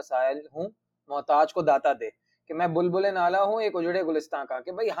 तासीर का सायल हूँ, मोहताज को दाता दे। कि मैं बुलबुल नाला हूँ, एक उजड़े गुलिस्तान का,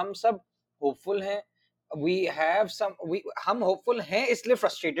 कि भाई हम सब होपफुल हैं, हम होपफुल हैं इसलिए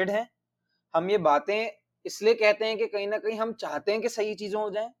फ्रस्ट्रेटेड हैं, हम ये बातें इसलिए कहते हैं कि कहीं ना कहीं हम चाहते हैं कि सही चीजें हो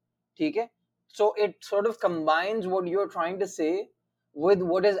जाएं, ठीक है? So it sort of combines what you are trying to से with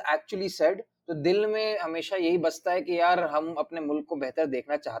what is actually said. तो दिल में हमेशा यही बसता है कि यार हम अपने मुल्क को बेहतर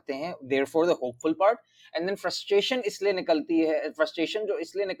देखना चाहते हैं, therefore the hopeful part. And then frustration इसलिए निकलती है, फ्रस्ट्रेशन जो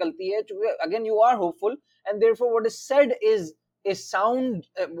इसलिए निकलती है क्योंकि again you are hopeful and therefore what is said is sound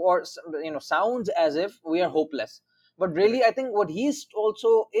or sounds as if we are hopeless, but really I think what he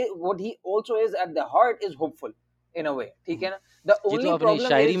also is at the heart is hopeful in a way, ठीक है ना? The ये तो only अपनी problem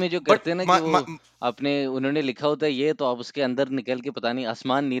Shayari is में जो करते हैं ना कि वो अपने उन्होंने लिखा होता है ये, तो आप उसके अंदर निकल के पता नहीं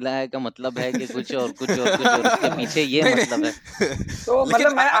आसमान नीला है का मतलब है कि कुछ और कुछ और कुछ और उसके पीछे ये मतलब है. तो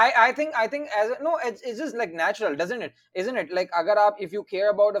मतलब मैं I think as no it's just like natural, isn't it like अगर आप if you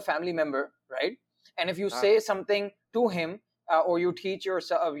care about a family member, right, and if you say something to him or you teach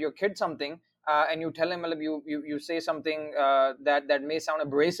your kid something and you tell him you say something that may sound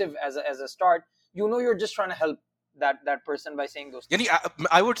abrasive as a start, you're just trying to help that person by saying those things. Yani,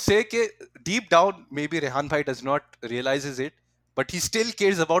 I would say कि deep down maybe Rehan bhai does not realizes it, but he still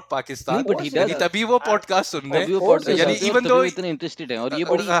cares about Pakistan. नहीं, but he does. तभी वो podcast सुन रहे अभी वो हैं, podcast यानी सुनते हैं even और though तभी वो इतने इंटरेस्टेड हैं. और ये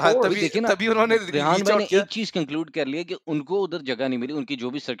बड़ी अभी देखिए ना, तभी उन्होंने रेहान reach भाई out ने किया. एक चीज कंक्लूड कर लिया कि उनको उधर जगह नहीं मिली, उनकी जो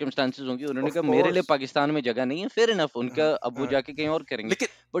भी सर्कमस्टांसेस होंगी, उन्होंने Of कहा मेरे लिए course. पाकिस्तान में जगह नहीं है, फेयर इनफ, उनका अब वो जाके कहीं और करेंगे. लेकिन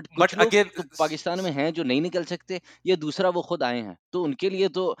बट but कुछ लोग again तो पाकिस्तान में हैं जो नहीं निकल सकते, या दूसरा वो खुद आए हैं, तो उनके लिए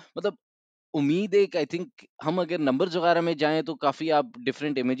तो मतलब उम्मीद एक, आई थिंक हम अगर नंबर्स वगैरह में जाएं तो काफी आप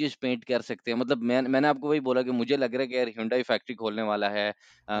डिफरेंट इमेजेस पेंट कर सकते हैं. मतलब मैंने आपको वही बोला कि मुझे लग रहा है कि यार Hyundai फैक्ट्री खोलने वाला है,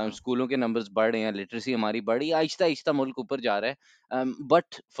 स्कूलों के नंबर्स बढ़ रहे हैं, लिटरेसी हमारी बढ़ रही है, आहिस्ता आहिस्ता मुल्क ऊपर जा रहा है.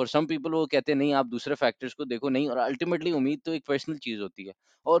 बट फॉर सम पीपल वो कहते हैं नहीं आप दूसरे फैक्टर्स को देखो, नहीं, और अल्टीमेटली उम्मीद तो एक पर्सनल चीज होती है.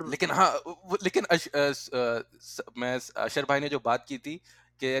 और लेकिन हाँ लेकिन मैं अशर भाई ने जो बात की थी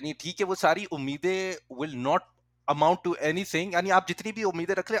कि यानी ठीक है वो सारी उम्मीदें will not amount to anything, यानी आप जितनी भी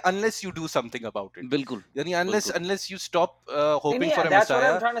उम्मीदें रख ले unless you do something about it. बिल्कुल, यानी unless you stop hoping नहीं, for a that's what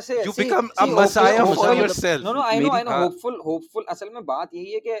I'm messiah, trying to say. you See, become a hopeful- messiah for hopeful- yourself. No, I know. हाँ. Hopeful असल में बात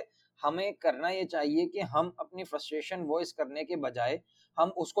यही है कि हमें करना ये चाहिए कि हम अपनी frustration voice करने के बजाय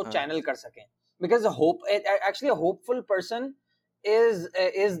हम उसको हाँ. channel कर सकें. Because actually a hopeful person is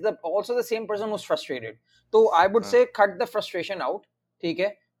also the same person who's frustrated. So I would say cut the frustration out. ठीक है?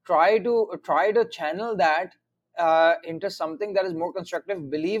 Try to channel that into something that is more constructive.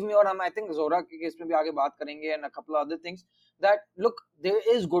 Believe me, और हम I think Zora के case में भी आगे बात करेंगे and a couple of other things that look there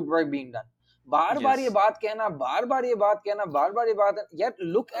is good work being done. बार-बार ये बात कहना, बार-बार ये बात, yet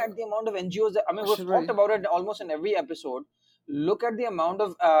look at the amount of NGOs that, I mean we've talked about it almost in every episode. Look at the amount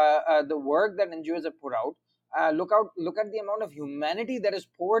of the work that NGOs have put out. Look at the amount of humanity that is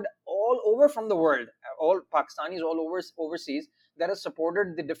poured all over from the world, all Pakistanis all over overseas, that has supported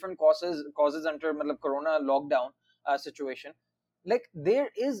the different causes under corona lockdown situation. Like there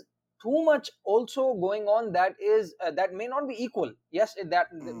is too much also going on that is that may not be equal. Yes,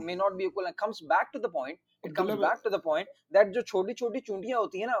 that may not be equal, and comes back to the point. It comes back to the point that जो छोटी-छोटी चूंटियां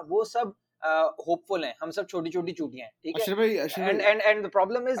होती है ना, वो सब hopeful हैं. हम सब छोटी-छोटी चूंटियां हैं, ठीक है? And the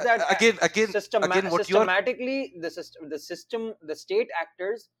problem is that again systematically the state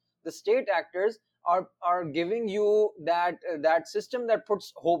actors are giving you that system that puts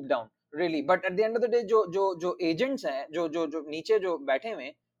hope down, really. But at the end of the day जो agents हैं, जो नीचे जो बैठे हुए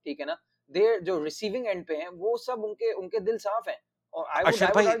हैं, ठीक है ना, they जो receiving end पे हैं, वो सब उनके दिल साफ हैं, और I would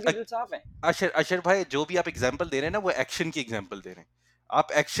argue दिल साफ हैं. अशर भाई जो भी आप एग्जांपल दे रहे हैं ना, वो एक्शन की एग्जांपल दे रहे हैं.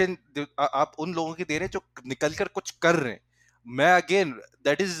 आप उन लोगों की दे रहे हैं जो निकलकर कुछ कर रहे हैं. मैं again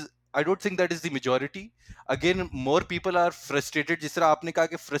I don't think that is the majority. Again, more people are frustrated, जिस तरह आपने कहा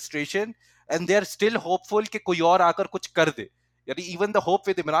कि frustration, and they are still hopeful कि कोई और आकर कुछ कर दे. यानी even the hope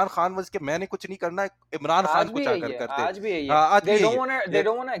with Imran Khan was कि मैंने कुछ नहीं करना, Imran Khan कुछ आकर कर दे. आज भी यही है. They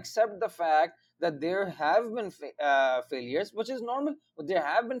don't want to accept the fact that there have been failures, which is normal. But there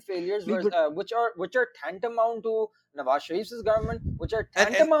have been failures which are tantamount to Nawaz Sharif's government, which are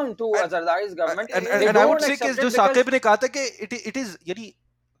tantamount to Zardari's government. And I would say कि जो साकिब ने कहा था कि it is यानी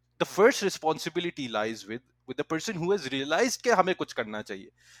the first responsibility lies with the person who has realized कि हमें कुछ करना चाहिए.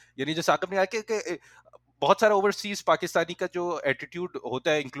 यानी जो साकिब ने कहा कि बहुत सारा ओवरसीज पाकिस्तानी का जो एटीट्यूड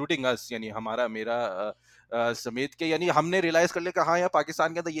होता है, इंक्लूडिंग अस, यानी हमारा मेरा समेत के, यानी हमने रियलाइज कर लिया कि हाँ यार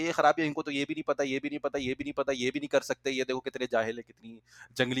पाकिस्तान के अंदर ये खराबी है, इनको तो ये भी नहीं पता, ये भी नहीं पता, ये भी नहीं पता, ये भी नहीं कर सकते, ये देखो कितने जाहिल है, कितनी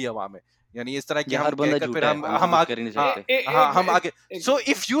जंगली अवाम है. यानी इस तरह की हम कहकर फिर हम आगे. So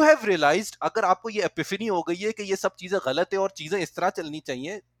if you have realised, अगर आपको ये एपिफनी हो गई है कि ये सब चीजें गलत है और चीजें इस तरह चलनी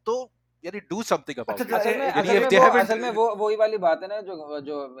चाहिए, तो यानी do something about it. असल में यानी if they haven't वही वाली बात है ना जो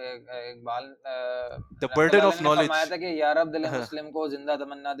इकबाल the burden of ने knowledge. फरमाया था कि या रब दिल हाँ। मुस्लिम को जिंदा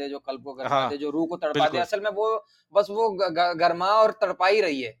तमन्ना दे जो कल्ब को गरमा हाँ, दे जो रूह को तड़पा दे। बिल्कुल। असल में वो बस वो गरमा और तड़पा ही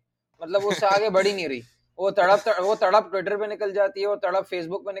रही है, मतलब उससे आगे बढ़ ही नहीं रही। वो तड़प ट्विटर पे निकल जाती है, वो तड़प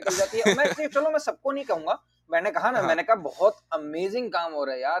फेसबुक पे निकल जाती है। मैं सबको नहीं कहूंगा, मैंने कहा ना, हाँ। मैंने कहा बहुत अमेजिंग काम हो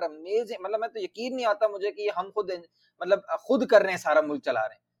रहा है यार, अमेजिंग। मतलब मैं तो यकीन नहीं आता मुझे कि हम खुद कर रहे हैं, सारा मुल्क चला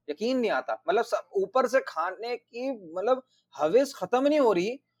रहे हैं, यकीन नहीं आता। मतलब सब ऊपर से खाने की मतलब हवेस खत्म नहीं हो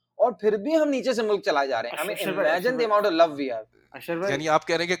रही और फिर भी हम नीचे से मुल्क चलाए जा रहे हैं। हमें imagine the amount of love we have. यानी आप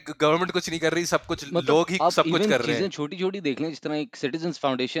कह रहे हैं कि गवर्नमेंट कुछ नहीं कर रही, सब कुछ मतलब लोग ही आप सब कुछ इवन कर रहे चीजें हैं। छोटी छोटी देख लें, जिस तरह एक सिटीजन्स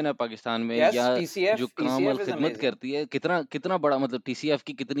फाउंडेशन है पाकिस्तान में, Yes, या TCF जो काम और is खिदमत amazing. करती है, कितना बड़ा, मतलब टीसीएफ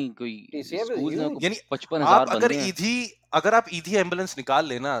की कितनी कोई TCF is स्कूल हैं, huge. यानी 55,000 आप अगर बंदे हैं। अगर आप ईदी एम्बुलेंस निकाल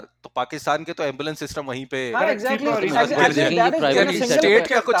लेना तो पाकिस्तान के तो एम्बुलेंस सिस्टम वहीं पे हाँ, Correct, exactly. people are मतलब researching. आप देखेंगे That is private in a sector single state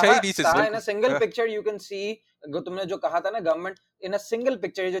picture. का कुछ है ही नहीं ताहा, in a system. single picture you can see, तुमने जो कहा था ना government, in a single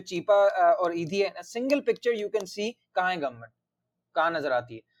picture, जो चीपा और ईदी है, in a single picture you can see कहाँ है गवर्नमेंट, कहाँ नजर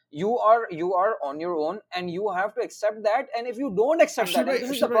आती है। You are on your own and you have to accept that, and if you don't accept that, and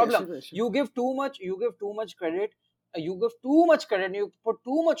this is the problem, you give too much credit, you put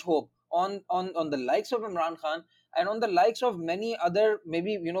too much hope on the likes of Imran Khan and on the likes of many other,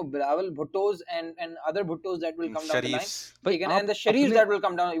 maybe Bilawal Bhuttos and other Bhuttos that will come down the line, भाई ठीक है ना, आप and the Sharifs अपने that will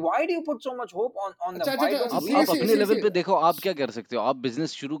come down. Why do you put so much hope on them? अच्छा, Why अच्छा, don't आप you? आप अपने लेवल पे देखो, आप क्या कर सकते हो। आप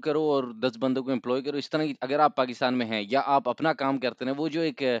बिजनेस शुरू करो और 10 बंदों को एम्प्लॉय करो, इस तरह की। अगर आप पाकिस्तान में हैं या आप अपना काम करते हैं, वो जो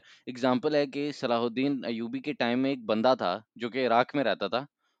एक एग्जांपल है कि सलाहुद्दीन अयूबी के टाइम में एक बंदा था जो कि इराक में रहता था,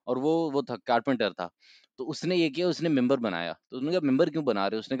 और वो था कारपेंटर था। तो उसने ये किया, उसने मेंबर बनाया। तो उसने कहा मेंबर क्यों बना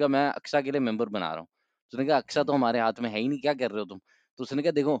रहे हो? उसने कहा मैं अक्सा के लिए मेंबर बना रहा हूँ। तो उसने कहा अक्सा तो हमारे हाथ में है ही नहीं, क्या कर रहे हो तुम? तो उसने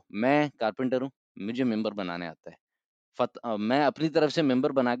कहा देखो मैं कारपेंटर हूँ, मुझे मेंबर बनाने आता है। मैं अपनी तरफ से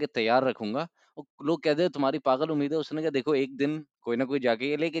मेंबर बना के तैयार रखूंगा, और लोग कहते हैं तुम्हारी पागल उम्मीद है। उसने कहा देखो एक दिन कोई ना कोई जाके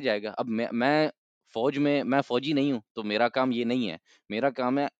ये लेके जाएगा। अब मैं फौजी नहीं हूँ, तो मेरा काम ये नहीं है। मेरा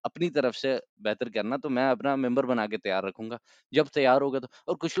काम है अपनी तरफ से बेहतर करना, तो मैं अपना मेंबर बना के तैयार रखूंगा जब तैयार होगा तो।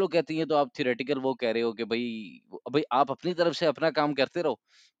 और कुछ लोग कहते हैं तो आप थियोरेटिकल वो कह रहे हो कि भाई आप अपनी तरफ से अपना काम करते रहो,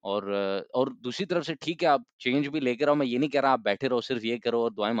 और दूसरी तरफ से ठीक है आप चेंज भी लेकर आओ। मैं ये नहीं कह रहा आप बैठे रहो सिर्फ ये करो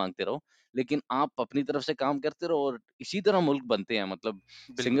और दुआएं मांगते रहो, लेकिन आप अपनी तरफ से काम करते रहो, और इसी तरह मुल्क बनते हैं। मतलब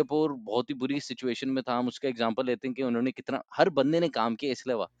बिल्कुल। सिंगापुर बहुत ही बुरी सिचुएशन में था, हम उसका एग्जांपल लेते हैं कि उन्होंने कितना, हर बंदे ने काम किया,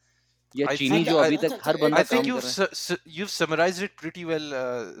 इसलिए हुआ। या I चीनी think जो अभी तक हर बंदा I think काम कर रहा है। you've summarized it pretty well,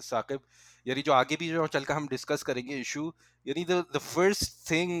 Saqib. यानी जो आगे भी जो चल कर हम डिस्कस करेंगे इशू, यानी the first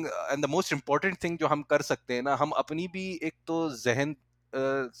thing and the most important thing जो हम कर सकते हैं ना, हम अपनी भी एक तो जहन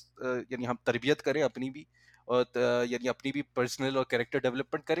यानी हम तरबियत करें अपनी भी, और यानी अपनी भी पर्सनल और कैरेक्टर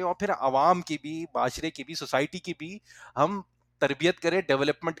डेवलपमेंट करें, और फिर आवाम की भी, माशरे की भी, सोसाइटी की भी हम तरबियत करें,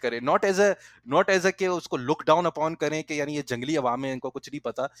 डेवलपमेंट करें। नॉट एज अ कि उसको लुक डाउन अपॉन करें कि यानी ये जंगली अवाम है, इनको कुछ नहीं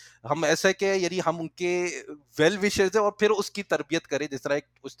पता। हम ऐसा कि यानी हम उनके वेल विशर्स हैं और फिर उसकी तरबियत करें, जिस तरह एक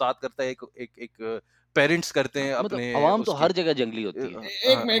उस्ताद करता है, एक पेरेंट्स करते हैं मतलब अपने अवाम तो उसकी। हर जगह जंगली होती है।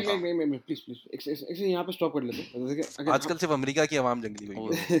 एक मिनट प्लीज यहाँ पे स्टॉप कर लेते हैं। अगर आजकल सिर्फ अमेरिका की अवाम जंगली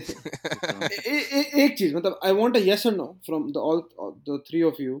हुई है। एक चीज, मतलब आई वांट अ यस और no from the three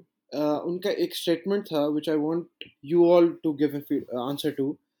of you. उनका एक स्टेटमेंट था which I want you all to give answer to.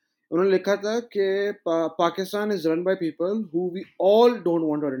 उन्होंने लिखा था कि Pakistan is run by people who we all don't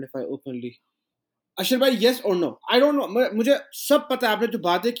want to identify openly. Ashar भाई yes और नो? आई डोंट नो, मुझे सब पता है, आपने जो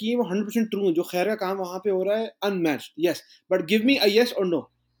बातें की वो 100% ट्रू है। जो खैर का काम वहां पे हो रहा है unmatched, yes, but give me a yes और no.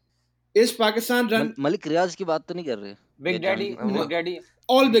 Is Pakistan run? Malik Riaz की बात तो नहीं कर रहे? Big Daddy.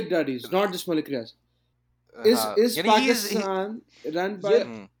 All big daddies, not just Malik Riaz. Is Pakistan run by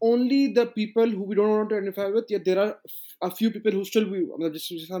only the people who we don't want to identify with? Yeah, there are a few people who still we,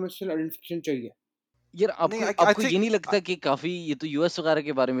 जिसमें हमें still identification चाहिए। यार आपको ये नहीं लगता कि काफी, ये तो यूएस वगैरह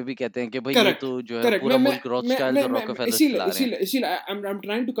के बारे में भी कहते हैं कि भाई ये तो जो है पूरा मुल्क रॉथस्चाइल्ड्स और रॉकफेलर्स चला रहे हैं। इसीलिए I'm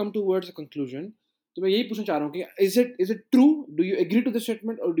trying to come towards a conclusion. तो मैं यही पूछना चाह रहा हूँ कि is it true? Do you agree to this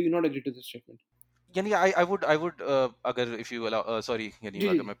statement or do you not agree to this statement? यानी I would अगर if you allow sorry यानी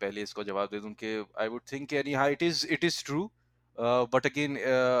अगर मैं पहले इसको जवाब दे दूं कि I would think यानी हाँ it is true, but again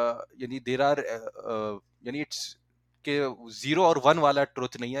यानी there are यानी it's के 0 और 1 वाला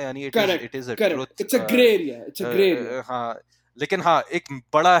ट्रुथ नहीं है, यानी it is a truth, it's a gray area, हाँ, लेकिन हाँ एक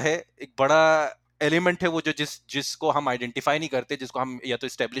बड़ा एलिमेंट है वो जो जिसको हम आइडेंटिफाई नहीं करते, जिसको हम या तो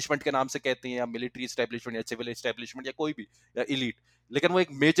एस्टेब्लिशमेंट के नाम से कहते हैं, या मिलिट्री एस्टेब्लिशमेंट, या सिविल एस्टेब्लिशमेंट, या कोई भी, या एलीट, लेकिन वो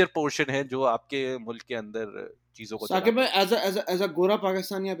एक मेजर पोर्शन है जो आपके मुल्क के अंदर चीजों को साकिब भाई एज अ गोरा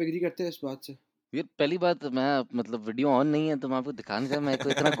पाकिस्तानी आप एग्री करते हैं इस बात से? ये पहली बात, मैं मतलब वीडियो ऑन नहीं है तो मैं आपको दिखा नहीं सकता, मैं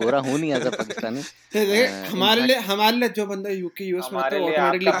कोई इतना गोरा हूँ नहीं एज अ पाकिस्तानी। देखिए हमारे इनफैक्ट लिए जो बंदा यूके यूएस में आता हमारे है लिए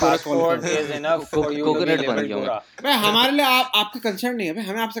ऑटोमेटिकली आपका गोरा qualify passport is enough for you to be coconut बन लेबल्ड गया मैं। गोरा. भाई हमारे लिए आपका कंसर्न नहीं है भाई,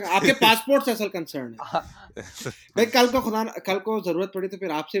 हमें आपसे आपके पासपोर्ट से असल कंसर्न है भाई। कल को जरूरत पड़ी तो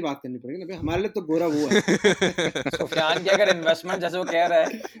फिर आपसे ही बात करनी पड़ेगी ना भाई, हमारे लिए तो गोरा वो है। सुफियान की अगर इन्वेस्टमेंट जैसे वो कह रहा है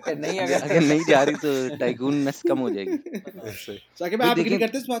कि नहीं, अगर नहीं जा रही तो टाइकूननेस कम हो जाएगी। साकिब भाई भाई आप एग्री देखिए,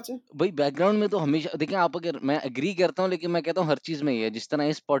 करते हैं इस बात से? भाई बैकग्राउंड में तो हमेशा देखिए आप, अगर मैं एग्री करता हूँ लेकिन मैं कहता हूँ हर चीज में ही है। जिस तरह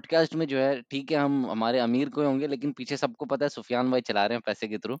इस पॉडकास्ट में जो है, ठीक है हम हमारे अमीर को होंगे लेकिन पीछे सबको पता है सुफियान भाई चला रहे हैं पैसे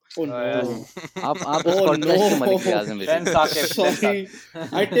के थ्रू। Oh no. तो आप इस Oh पॉडकास्ट के no. मालिक लिहाज हैं Then basically. Saqib, then Sorry. Saqib.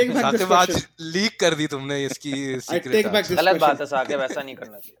 I take back this Saqib आज question. लीक कर दी तुमने इसकी I सीक्रेट take back आज। this गलत बात question. है साकिब, ऐसा नहीं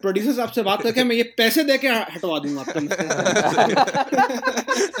करना चाहिए. प्रोड्यूसर्स आपसे बात करके मैं ये पैसे देके हटवा दूंगा आपको।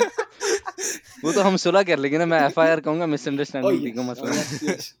 वो तो हम सुलह कर लेंगे ना, मैं एफआईआर कहूंगा, Oh मिसअंडरस्टैंडिंग थी yes. का Oh, मसला।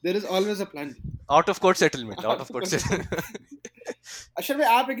 yes. There is always a plan. Out of court settlement, out of court settlement. Ashar भाई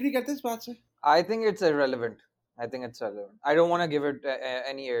आप एग्री करते हैं इस बात से? I think it's irrelevant. I think it's irrelevant. I don't want to give it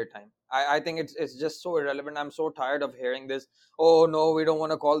any airtime. I think it's just so irrelevant. I'm so tired of hearing this. Oh no, we don't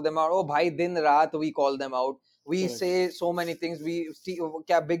want to call them out. Oh bhai, din raat we call them out. We Correct. say so many things. We see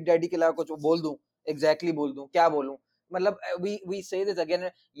क्या Big Daddy के अलावा कुछ बोल दूं? Exactly बोल दूं? क्या बोलूं? मतलब we say this again.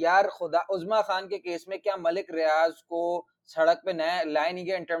 यार खुदा उस्मा खान के केस में क्या मलिक रियाज को सड़क पे नया लाया नहीं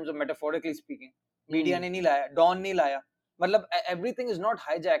गया in terms of metaphorically speaking? Media ने नहीं लाया, डॉन नहीं लाया. मतलब everything is not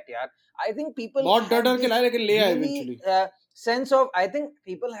hijacked यार. I think people बहुत डर have डर के this लाए लेकिन ले आए really eventually. sense of, I think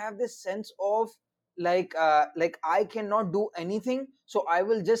people have this sense of like I cannot do anything, so I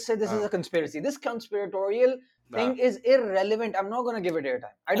will just say this is a conspiracy. This conspiratorial thing is irrelevant. I'm not going to give it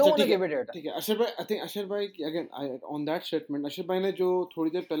airtime. I don't want to give it airtime. ठीक है अशर भाई, I think अशर भाई again on that statement, अशर भाई ने जो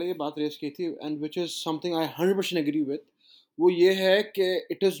थोड़ी देर पहले ये बात रेस की थी and which is something I 100% agree with, वो ये है कि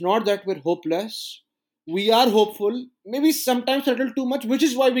it is not that we're hopeless. We are hopeful, maybe sometimes a little too much, which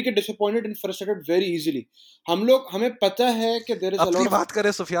is why we get disappointed and frustrated very easily. हमें पता है कि there is a lot अपनी of बात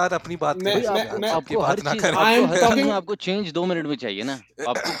करे सुफियान, अपनी बात मैं- करे मैं- सुफियान, मैं- आपकी आपको हर बात ना चीज करे। I am आपको हर चीज talking- में आपको चेंज 2 मिनट में चाहिए ना,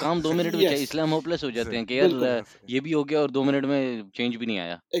 आपको काम 2 मिनट में Yes. चाहिए, इसलिए हम होपलेस हो जाते हैं कि यार बिल्कुल। ये भी हो गया और 2 मिनट में चेंज भी नहीं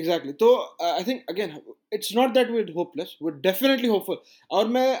आया। Exactly. तो I think again it's not that we're hopeless. We're definitely hopeful. और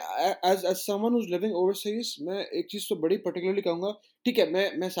मैं as someone who's living overseas, मैं एक चीज तो बड़ी particularly कहूँगा, ठीक है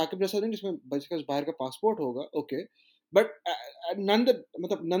मैं साकिब जैसा नहीं जिसमें बचकर बाहर का पासपोर्ट होगा, okay. But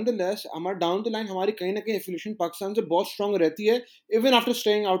nonetheless हमारा down the line हमारी कहीं ना कहीं affiliation पाकिस्तान से बहुत strong रहती है, even after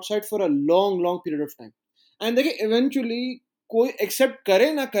staying outside for a long period of time. And देखिए eventually कोई accept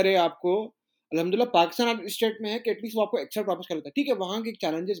करे ना करे आपको, अल्हम्दुलिल्लाह पाकिस्तान आप इस स्टेट में है कि एटलीस्ट वो आपको एक्सेप्ट वापस कर लेता है। ठीक है वहाँ के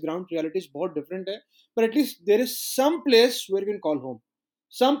चैलेंजेस, ग्राउंड रियलिटीज बहुत डिफरेंट है, पर at least there is some place where you can call home,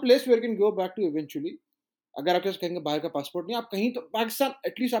 some place where you can go back to eventually. अगर आप जैसे कहेंगे बाहर का पासपोर्ट नहीं, आप कहीं तो पाकिस्तान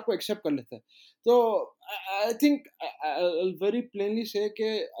एटलीस्ट आपको एक्सेप्ट कर लेता है। तो आई थिंक वेरी प्लेनली से कि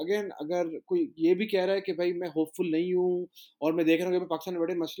अगेन अगर कोई ये भी कह रहा है कि भाई मैं होपफुल नहीं हूँ और मैं देख रहा हूँ कि पाकिस्तान में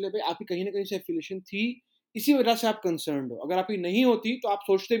बड़े मसले, भाई आपकी कहीं ना कहीं से एफिलिएशन थी, इसी वजह से आप कंसर्न हो। अगर आपकी नहीं होती तो आप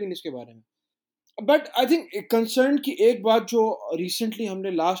सोचते भी नहीं इसके बारे में। बट आई थिंक कंसर्न की एक बात जो रिसेंटली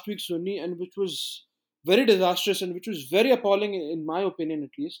हमने लास्ट वीक सुनी and which was very disastrous and which was very appalling in my opinion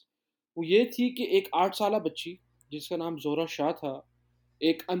at least, वो ये थी कि एक 8 साल बच्ची जिसका नाम जोहरा शाह था,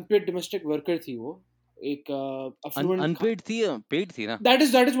 एक अनपेड डोमेस्टिक वर्कर थी, वो एक अनपेड थी, पेड थी ना? That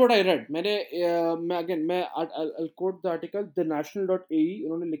is what I read. मैं I'll quote the article, thenational.ae,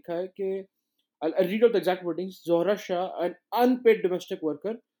 उन्होंने लिखा है कि I'll read out the exact wordings. Zohra Shah, an unpaid domestic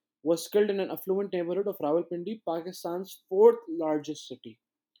worker, was killed in an affluent neighborhood of Rawalpindi, Pakistan's 4th largest city.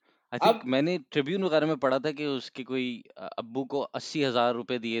 I think मैंने Tribune वगैरह में पढ़ा था कि उसके कोई अब्बू को 80,000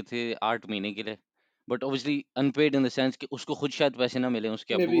 रुपए दिए थे 8 महीने के लिए, but obviously unpaid in the sense कि उसको खुद शायद पैसे ना मिले,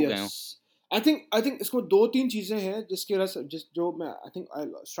 उसके अब्बू Maybe को गए हों। yes. I think इसको 2-3 चीजें हैं जिसकी वजह से जो मैं I think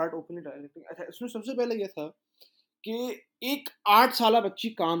I'll start openly directing. इसमें सबसे पहले ये था कि एक 8 साल बच्ची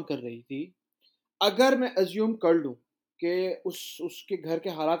काम कर रही थी। अगर मैं अज्यूम कर लूँ कि उसके घर के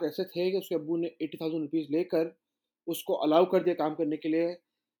हालात ऐसे थे कि उसके अब्बू ने 80,000 रुपीज़ लेकर उसको अलाउ कर दिया काम करने के लिए,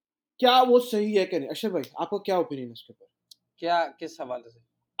 क्या वो सही है कि नहीं? अशर भाई आपको क्या ओपिनियन है इसके ऊपर? क्या किस हवाले से?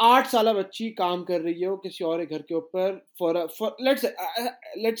 8 साल बच्ची काम कर रही है वो किसी और घर के ऊपर for let's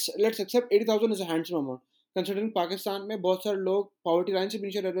accept 80,000 is a handsome amount considering Pakistan में बहुत सारे लोग पॉवर्टी लाइन से भी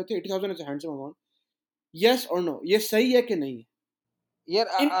नीचे रह रहे थे। 80,000 is a handsome amount. Yes or no? ये सही है कि नहीं है? Yeah,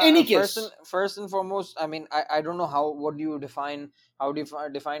 In any case, first and foremost, I mean, I don't know what do you define, how do you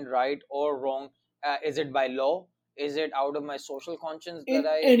define right or wrong? Is it by law? Is it out of my social conscience In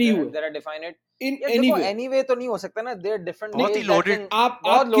that any way. I define it? In यार any देखो way. anyway तो नहीं हो सकता ना. There are different बहुत ways he that loaded. can. आप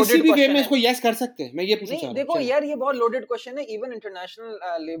बहुत किसी loaded भी वे question में है. इसको yes कर सकते हैं. मैं ये पूछना नहीं चाह रहा हूँ. देखो चलिए. यार ये बहुत लोडेड क्वेश्चन है. इवन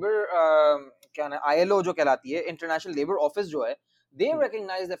इंटरनेशनल लेबर क्या ना ILO जो कहलाती है, इंटरनेशनल लेबर ऑफिस जो है, they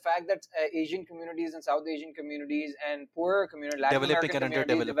recognize the fact that Asian communities and South Asian communities and poorer communities, Latin Developing American and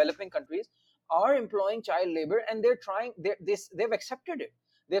communities, underdeveloped. developing countries are employing child labor, and they're trying. They've accepted it.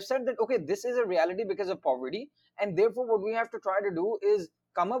 They've said that okay, this is a reality because of poverty, and therefore what we have to try to do is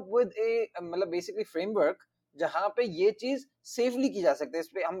come up with a basically framework जहाँ पे ये चीज safely की जा सकती है. इस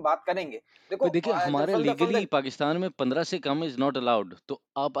पे हम बात करेंगे. देखो पर देखिए हमारे from लीगली the पाकिस्तान में 15 से कम इज नॉट अलाउड, तो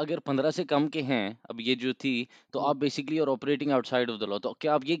आप अगर 15 से कम के हैं, अब ये जो थी, तो आप बेसिकली और operating outside of the law, तो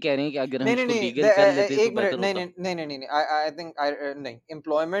क्या आप ये कह रहे हैं कि अगर हम नहीं इसको नहीं लीगल कर लेते तो एक मिनट. बेहतर नहीं होता? नहीं नहीं नहीं नहीं आई थिंक नहीं.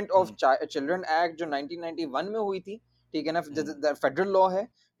 एम्प्लॉयमेंट ऑफ चिल्ड्रन एक्ट जो 1991 में हुई थी, ठीक है ना, फेडरल लॉ है,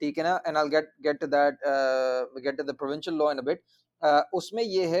 ठीक है ना, and I will get to the provincial law in a bit. उसमें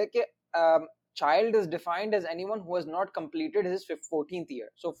ये है कि child is defined as anyone who has not completed his 14th year,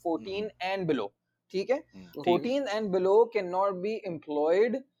 so 14 and below, ठीक है. 14 and below cannot be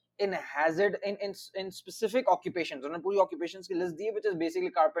employed in hazard in specific occupations. उन्होंने पूरी occupations की list दी है, which is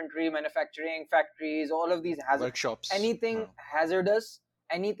basically carpentry, manufacturing, factories, all of these hazard Workshops. anything hazardous,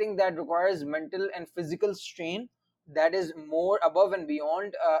 anything that requires mental and physical strain that is more above and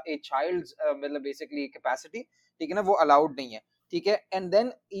beyond a child's मतलब basically capacity, ठीक है ना, वो allowed नहीं है, ठीक है. And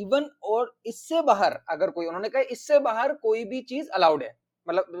then even और इससे बाहर अगर कोई, उन्होंने कहा इससे बाहर कोई भी चीज अलाउड है,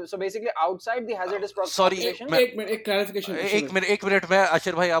 मतलब so basically outside the hazardous occupation. एक क्लैरिफिकेशन. एक मिनट में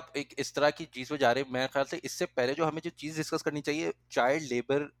अशर भाई, आप एक इस तरह की चीज पे जा रहे हैं. मेरे ख्याल से इससे पहले जो हमें जो चीज डिस्कस करनी चाहिए, चाइल्ड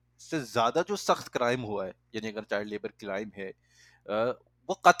लेबर से ज्यादा जो सख्त क्राइम हुआ है, यानी अगर चाइल्ड लेबर क्राइम है,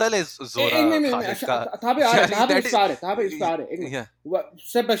 वो कत्ल है जोरा खालिद का. था पे आ रहे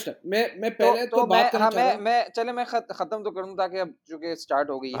स्टेप बाय स्टेप. मैं पहले तो बात करना चाह रहा हूं. मैं चले मैं खत्म तो करूं ताकि अब चूंकि स्टार्ट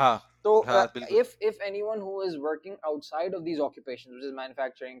हो गई है. हाँ, तो बिल्कुल. if anyone who is working outside of these occupations, which is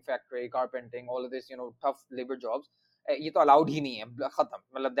manufacturing, factory, carpenting, all of this, you know, tough labor jobs, ये तो अलाउड ही नहीं है, खत्म.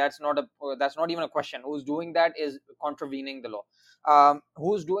 मतलब that's not even a question. Who's doing that is contravening the law.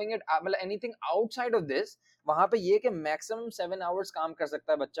 Who's doing it, मतलब anything outside of this, वहां पे ये कि maximum 7 hours काम कर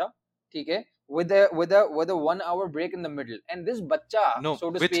सकता है बच्चा, ठीक है, with a 1 hour break in the middle, and this बच्चा No,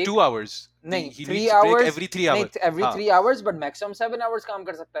 so to with speak, 2 hours. नहीं He 3 needs break hours every 3 hours. नहीं every 3 hours, but maximum 7 hours काम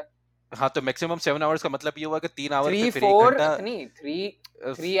कर सकता है. हाँ, तो मैक्सिमम 7 hours का मतलब ये हुआ कि 3 hours 3 पे फिर 1 4 घंटा. नहीं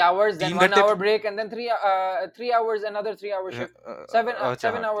 3 hours then 1 hour break and then 3 hours another 3 hour shift.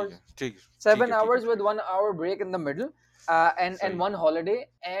 7 hours. ठीक. 7 hours with 1 hour break in the middle, and one holiday,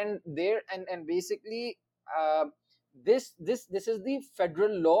 and there and basically this is the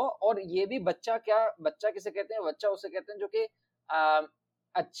federal law. और ये भी बच्चा किसे कहते हैं, बच्चा उसे कहते हैं जो कि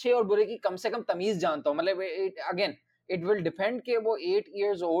अच्छे और बुरे की कम से कम तमीज जानता हो. मतलब again it will depend कि वो 8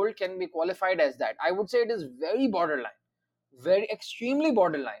 years old can be qualified as that. I would say it is very borderline, very extremely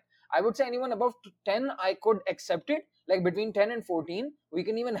borderline. I would say anyone above 10 I could accept it, like between 10 and 14 we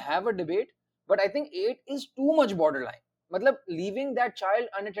can even have a debate, but I think 8 is too much borderline. मतलब leaving that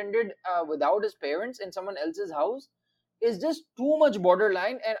child unattended without his parents in someone else's house is just too much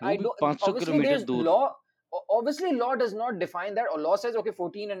borderline, and I don't, 500 obviously there's law, obviously law does not define that, or law says okay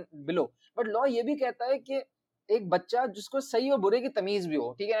 14 and below, but law ये भी कहता है कि एक बच्चा जिसको सही और बुरे की तमीज भी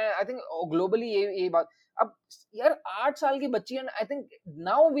हो, ठीक है. आई थिंक ग्लोबली ये बात. अब यार 8 साल की बच्ची, and I think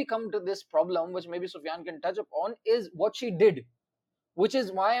now we come to this problem which may be Sufiyan can touch upon, is what she did, which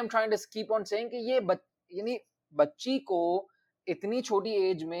is why I am trying to keep on saying कि ये यानी बच्ची को इतनी छोटी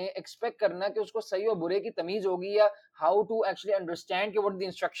एज में एक्सपेक्ट करना कि उसको सही और बुरे की तमीज होगी, या हाउ टू एक्चुअली अंडरस्टैंड कि what the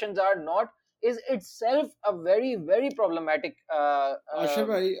instructions are not, is itself a very very problematic Ashif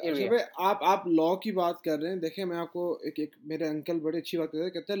भाई आप लॉ की बात कर रहे हैं. देखिए मैं आपको एक मेरे अंकल बड़ी अच्छी बात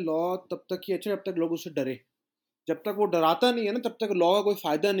कहते हैं लॉ तब तक ही अच्छा जब तक लोग उससे डरे. जब तक वो डराता नहीं है ना, तब तक लॉ का कोई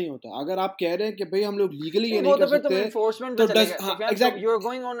फायदा नहीं होता. अगर आप कह रहे हैं कि भाई हम लोग लीगली ये नहीं कर सकते, enforcement तो exactly you are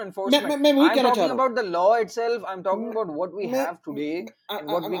going on enforcement. मैं वही कहना चाह रहा हूं. I'm talking about the law itself. I'm talking about what we have today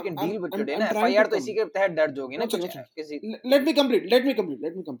and what we can deal with today. ना FIR तो इसी के तहत दर्ज होगी ना कुछ किसी. Let me complete.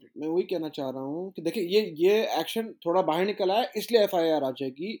 मैं वही कहना चाह रहा हूँ कि देखिए ये एक्शन थोड़ा बाहर निकला है, इसलिए FIR आ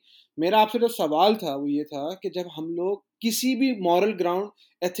जाएगी. मेरा आपसे जो सवाल था वो ये था कि जब हम लोग किसी भी moral ground,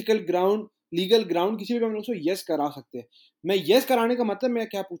 ethical ground, legal ground, किसी भी हम लोग उसको यस करा सकते हैं. मैं यस कराने का मतलब मैं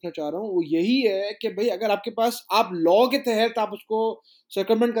क्या पूछना चाह रहा हूँ वो यही है कि भाई अगर आपके पास, आप लॉ के तहत आप उसको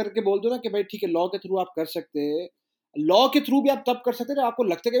सर्कमवेंट करके बोल दो ना कि भाई ठीक है लॉ के थ्रू आप कर सकते हैं, लॉ के थ्रू भी आप तब कर सकते हैं जब आपको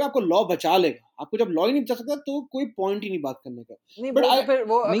लगता है कि आपको लॉ बचा लेगा. आपको जब लॉ ही नहीं बचा सकता तो कोई पॉइंट ही नहीं बात करने का. नहीं But वो तो I- फिर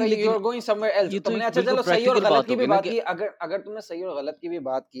वो नहीं, यू लेकिन आर गोइंग समवेयर एल्स. ये तो तुमने एक अच्छा बिल्कुल चलो सही और प्रैक्टिकल गलत बात की हो भी गई ना बात कि की. अगर अगर तुमने सही और गलत की भी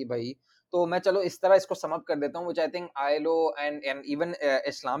बात की भाई, तो मैं चलो इस तरह इसको सम अप कर देता हूँ, which I think ILO and even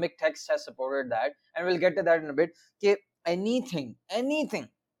Islamic text has supported that, and we'll get to that in a bit. कि anything,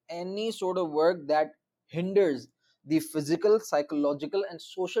 any sort of work that hinders the physical, psychological, and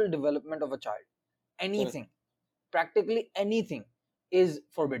social development of a child, anything, practically anything, is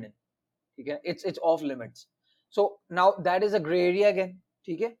forbidden. ठीक है, it's off limits. So now that is a gray area again.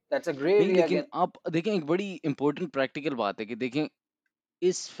 ठीक है, that's a gray नहीं, area लेकिन again. आप देखें एक बड़ी इंपॉर्टेंट प्रैक्टिकल बात है कि देखें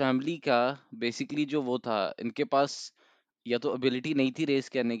इस फैमिली का बेसिकली जो वो था, इनके पास या तो एबिलिटी नहीं थी रेस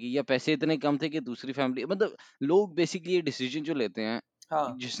करने की, या पैसे इतने कम थे कि दूसरी फैमिली, मतलब लोग बेसिकली ये डिसीजन जो लेते हैं,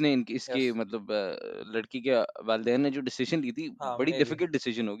 हाँ, जिसने इनके इसके yes, मतलब लड़की के वालिदैन ने जो डिसीजन ली थी, हाँ, बड़ी maybe, डिफिकल्ट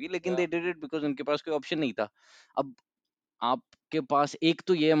डिसीजन होगी, लेकिन yeah, they did it because उनके पास कोई ऑप्शन नहीं था. अब आपके पास एक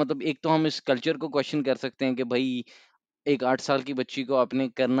तो ये है, मतलब एक तो हम इस कल्चर को क्वेश्चन कर सकते हैं कि भाई एक 8 साल की बच्ची को आपने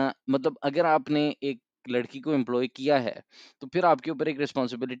करना, मतलब अगर आपने एक लड़की को एम्प्लॉय किया है, तो फिर आपके ऊपर एक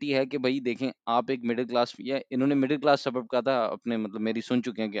रिस्पॉन्सिबिलिटी है कि भाई देखें आप एक मिडिल क्लास, या इन्होंने मिडिल क्लास सबब कहा था अपने, मतलब मेरी सुन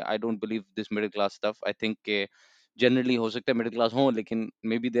चुके हैं कि I don't believe this middle class stuff. I think के जनरली हो सकता है मिडिल क्लास हो, लेकिन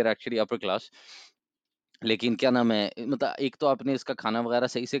may be there actually upper class. लेकिन क्या नाम है, मतलब एक तो आपने इसका खाना वगैरह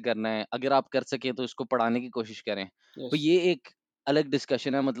सही से करना है, अगर आप कर सके तो इसको पढ़ाने की कोशिश करें. तो yes. ये एक अलग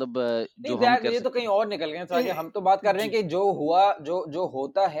डिस्कशन है, मतलब नहीं जो हम दैट कर ये तो सकते कहीं हैं. और निकल गए. ताकि ए, हम तो बात कर रहे हैं जी कि जो हुआ, जो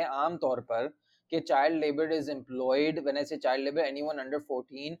होता है आम तौर पर, कि child labour is employed. When I say child labour, anyone under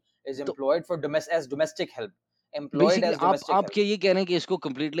 14 is तो employed for domestic help, employed basically as आप डोमेस्टिक हेल्प. क्या ये कह रहे हैं कि इसको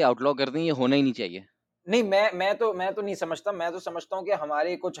कंप्लीटली आउटलॉ कर दें, ये होना ही नहीं चाहिए? नहीं, मैं तो नहीं समझता. मैं तो समझता हूँ कि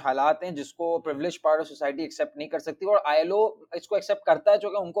हमारे कुछ हालात हैं जिसको privilege part of society accept नहीं कर सकती, और आईएलओ इसको एक्सेप्ट करता है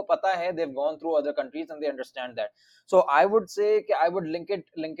क्योंकि उनको पता है, they have gone through other countries and they understand that. So I would say कि I would link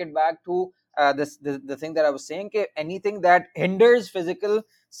it back to this the thing that I was saying, कि anything that hinders physical,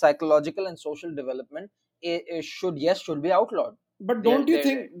 psychological and social development should be outlawed. but There don't you there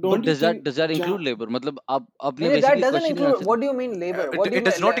think but don't you think does that जहाँ include labour? मतलब आप आपने नहीं, that basically doesn't question he include. Answer What do you mean labor? it, What do you it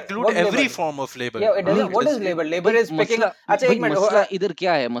does mean not include what every labor? form of labor. Yeah, it नहीं. doesn't. What is labor? Labor भाई is picking मसला, up. अच्छा भाई एक minute. मसला इधर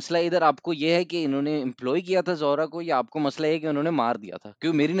क्या है? मसला इधर आपको ये है कि इन्होंने एम्प्लॉय किया था जोहरा को, या आपको मसला है कि उन्होंने मार दिया था?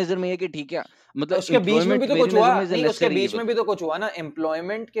 क्योंकि मेरी नजर में ये कि ठीक है, मतलब उसके बीच में भी एम्प्लॉयमेंट तो मेरी कुछ हुआ. नजर में इज नहीं, उसके नेसेसरी बीच इविल. में भी तो कुछ हुआ ना.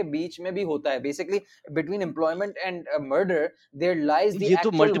 एम्प्लॉयमेंट के बीच में भी होता है. Basically between employment and murder there lies the ये तो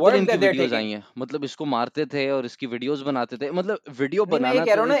एक्चुअल मल्टीपल वर्क इनकी that they are videos taking. आई हैं, मतलब इसको मारते थे और इसकी वीडियोस बनाते थे, मतलब वीडियो नहीं, मैं ये बनाना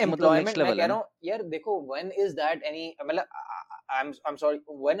कह रहा तो हूँ ना, एक मतलब नेक्स्ट एम्प्लॉयमेंट. मैं लेवल कह है रहा ना. हूँ यार, देखो, व्हेन इज दैट एनी, मतलब I'm sorry,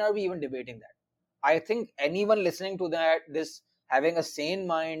 when are we even debating that? I think anyone listening to this, having a sane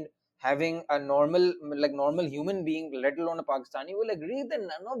mind, having a normal human being, let alone a Pakistani, will agree that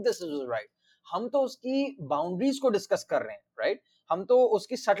none of this is right. हम तो उसकी boundaries को discuss कर रहे हैं, right? हम तो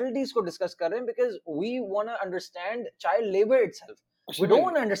उसकी सटलिटीज को डिस्कस कर रहे हैं, because we want to understand child labor itself. We Arshad don't भाई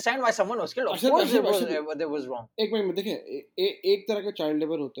want to understand why someone was killed. Of Arshad course Arshad there was wrong. एक मिनट में देखें एक तरह का चाइल्ड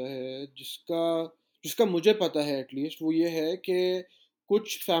लेबर होता है जिसका मुझे पता है एटलीस्ट, वो ये है कि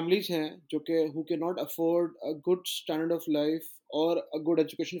कुछ फैमिलीज हैं जो कि who can not afford a good standard of life और a good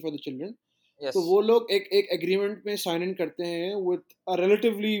education for the children. Yes, तो वो लोग एक एग्रीमेंट में साइन इन करते हैं with a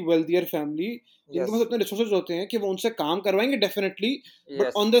relatively wealthier family जिनके पास yes, इतने रिसोर्सेज होते हैं कि वो उनसे काम करवाएंगे definitely, but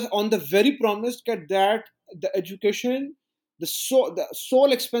yes. On the very promise that the education the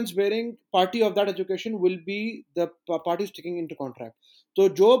sole expense bearing party of that education will be the parties taking into contract. तो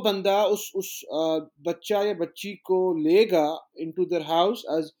जो बंदा उस बच्चा या बच्ची को लेगा into their house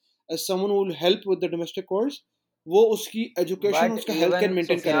as someone who will help with the domestic chores, वो उसकी एजुकेशन, But उसका health care even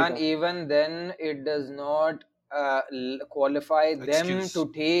maintain Sufyan, करेगा. even then, it does not qualify them Excuse. to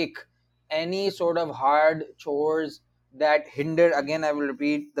take any sort of hard chores that hinder. Again, I will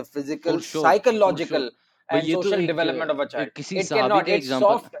repeat, the physical, for sure, for psychological, sure. भाई and ये तो social एक development of a child. किसी It सहाबी cannot. का It's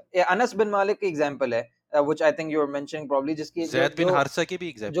example. soft. Anas bin Malik का example है, which I think you were mentioning probably, जिसकी जैद बिन जो हारसा की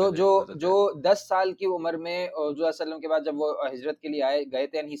भी जो एग्जांपल जो है जो 10 साल की उम्र में रसूलुल्लाह सल्लल्लाहु अलैहि वसल्लम के बाद जब वो हिजरत के लिए गए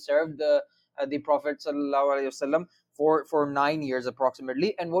थे, and he served the Prophet sallallahu alaihi wasallam for 9 years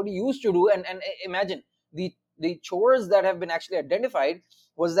approximately. And what he used to do, and imagine the chores that have been actually identified,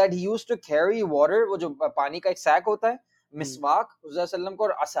 was that he used to carry water, वो जो पानी का एक sac होता है, मिसवाक रसूलुल्लाह सल्लल्लाहु अलैहि वसल्लम को,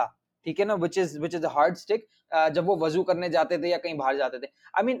 और असा, ठीक है ना, which is a hard stick, जब वो वजू करने जाते थे या कहीं बाहर जाते थे.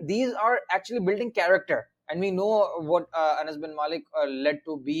 I mean, these are actually building character, and we know what Anas bin Malik led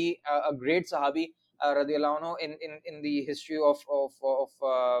to be a great Sahabi radiyallahu anhu in the history of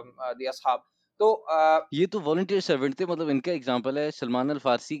the ashab. तो ये तो वॉलंटियर सर्वेंट थे, मतलब इनका एग्जांपल है सलमान अल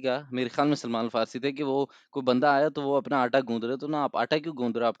फारसी का। मेरे ख्याल में सलमान अल फारसी थे कि वो कोई बंदा आया तो वो अपना आटा गूंद रहे, तो ना आप आटा क्यों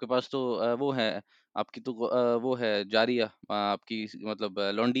गूंद रहे हो, आपके पास तो वो है, आपकी तो वो है जारिया, आपकी मतलब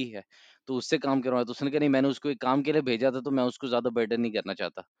लौंडी है, तो उससे काम करवाया। तो उसने कहा नहीं, मैंने उसको एक काम के लिए भेजा था, तो मैं उसको ज्यादा बर्डन नहीं करना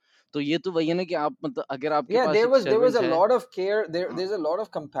चाहता। तो ये तो वही है ना कि आप मतलब अगर आपके yeah, पास there एक was सर्वेंट a है, lot of care, there's a lot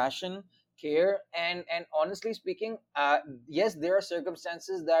of compassion, care, and honestly speaking, yes, there are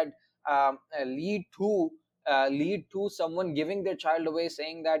circumstances that lead to someone giving their child away,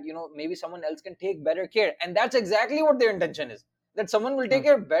 saying that, you know, maybe someone else can take better care, and that's exactly what their intention is, that someone will take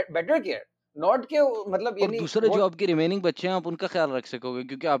हाँ, care better care, not के मतलब और यानी दूसरा जो what आपके remaining बच्चे हैं आप उनका ख्याल रख सकोगे,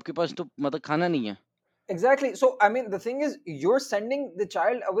 क्योंकि आपके पास तो मतलब खाना नहीं है। exactly. So I mean, the thing is, you're sending the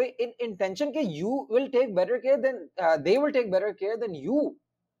child away in intention that you will take better care than they will take better care than you.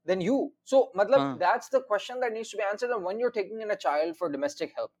 So matlab, हाँ, that's the question that needs to be answered. And when you're taking in a child for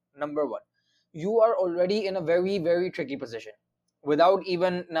domestic help, number one, you are already in a very, very tricky position. Without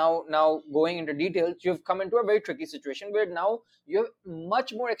even now going into details, you've come into a very tricky situation where now you have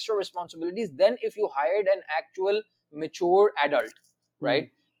much more extra responsibilities than if you hired an actual mature adult,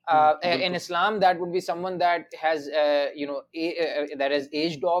 right? In बिल्कुल। Islam, that would be someone that has that is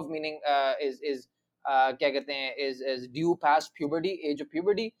aged off, meaning क्या कहते हैं, is due past puberty, age of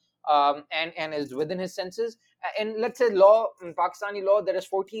puberty, and is within his senses. And let's say law, Pakistani law, there is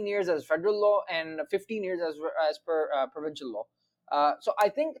 14 years as federal law and 15 years as per provincial law. So I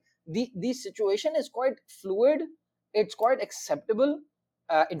think the situation is quite fluid. It's quite acceptable,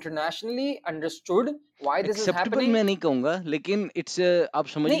 internationally understood why this is acceptable happening. मैं नहीं कहूँगा, लेकिन it's आप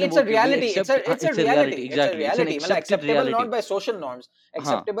समझ नहीं, लें it's वो a कि भाई reality, एक्सेप्ट, हाँ, it's a it's a reality, reality, it's a exactly, it's an reality, मतलब accepted acceptable reality. not by social norms, हाँ,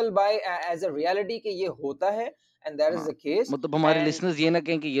 acceptable by as a reality कि ये होता है, and that is हाँ, the case. मतलब हमारे And लिसनर्स ये ना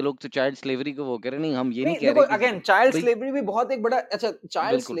कहें कि ये लोग तो चाइल्ड स्लेवरी को वो कह रहे हैं, नहीं, हम ये नहीं नहीं कह देखो, रहे कि अगेन चाइल्ड भाई स्लेवरी भी बहुत एक बड़ा, अच्छा,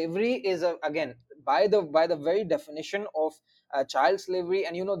 चाइल्ड बिल्कुल, slavery is again by the very definition of child slavery,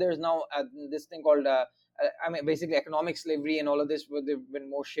 and you know there's now this thing called I mean basically economic slavery and all of this, where there've been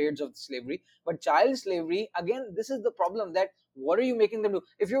more shades of slavery. But child slavery, again, this is the problem, that what are you making them do?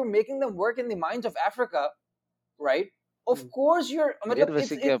 If you're making them work in the mines of Africa, right, of course you're यार matlab,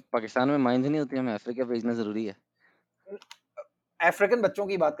 वैसे क्या it's Pakistan में mines नहीं होती, हमें Africa भेजना जरूरी है? अफ्रीकन बच्चों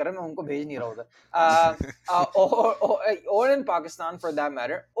की बात कर रहा हूं, मैं उनको भेज नहीं रहा उधर, or in Pakistan for that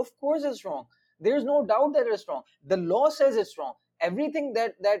matter. Of course it's wrong, there's no doubt that it's wrong, the law says it's wrong. Everything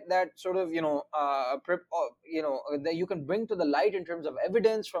that sort of, you know, that you can bring to the light in terms of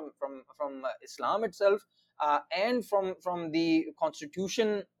evidence from Islam itself, and from the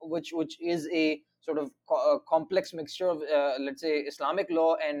constitution, which is a sort of complex mixture of, let's say, Islamic law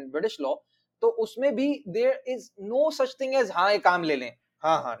and British law. तो उसमें भी there is no such thing as हाँ ये काम ले लें,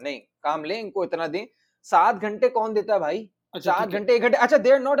 हाँ नहीं, काम लें, इनको इतना दें। 7 घंटे कौन देता है भाई? अच्छा 7 ठीक है, घंटे, 1 घंटे, अच्छा,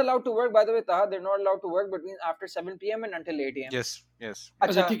 दे are not allowed to work, by the way ताहा, दे are not allowed to work between after 7 PM and until 8 AM. yes yes अच्छा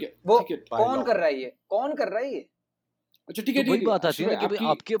अच्छा, ठीक है, वो ठीक है, by कौन law. कर रहा है ये, कौन कर रहा है ये? अच्छा ठीक तो है, वही ठीक है, बात आती आशीष है ना भाई कि भाई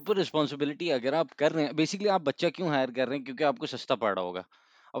आपकी आपके ऊपर रिस्पॉन्सिबिलिटी, अगर आप कर रहे हैं, बेसिकली आप बच्चा क्यों हायर कर रहे हैं, क्योंकि आपको सस्ता पड़ रहा होगा।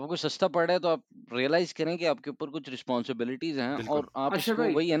 आपको सस्ता पड़ रहा है तो आप रियलाइज करें कि आपके ऊपर कुछ रिस्पॉन्सिबिलिटीज हैं, बिल्कुल और आप आशीष इसको,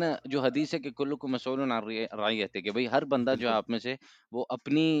 भाई वही है ना जो हदीस है कि कुल्लुकुम मसऊलुन अन रइयतिही, कि भाई हर बंदा जो है बिल्कुल आप में से वो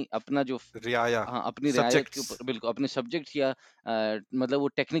अपनी अपना जो रियाया हाँ, अपनी रियायत के subjects ऊपर, बिल्कुल अपने सब्जेक्ट या मतलब वो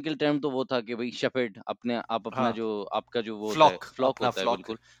टेक्निकल टर्म तो वो था कि भाई शेपर्ड, अपने आप अपना हाँ जो आपका जो वो होता है, flock फ्लॉक अपना होता है, flock है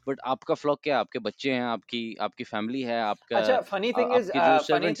बिल्कुल। बट आपका फ्लॉक क्या है? आपके बच्चे हैं, आपकी आपकी फैमिली है, आपका अच्छा, आपके जो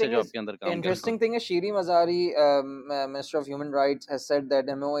सर्वेंट्स हैं जो आपके अंदर काम कर रहे interesting thing is Shiri Mazari, Minister of Human Rights, has said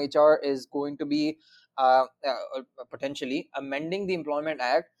that MOHR is going to be potentially amending the Employment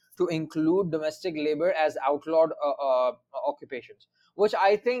Act to include domestic labor as outlawed occupations, which I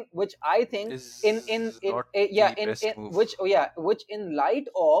think is in not yeah, the best move. which in light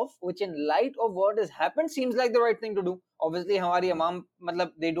of what has happened seems like the right thing to do. Obviously हमारी अवाम,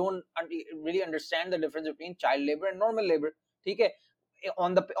 मतलब they don't really understand the difference between child labor and normal labor, ठीक है,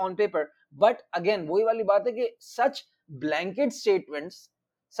 on paper. But again वही वाली बात है कि such blanket statements,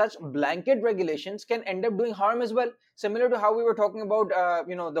 such blanket regulations can end up doing harm as well, similar to how we were talking about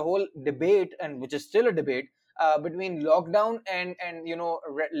the whole debate, and which is still a debate, between lockdown and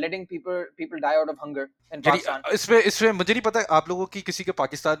letting people die out of hunger in यानी Pakistan. इसमें मुझे नहीं पता आप लोगों की किसी के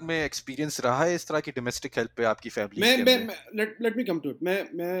पाकिस्तान में एक्सपीरियंस रहा है इस तरह की डोमेस्टिक हेल्प पे आपकी फैमिलीज के अंदर? Let me come to it. मैं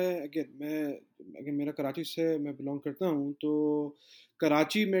मेरा कराची से मैं बिलोंग करता हूँ, तो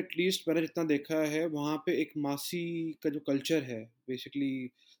कराची में एटलीस्ट मैंने जितना देखा है, वहाँ पे एक मासी का जो कल्चर है,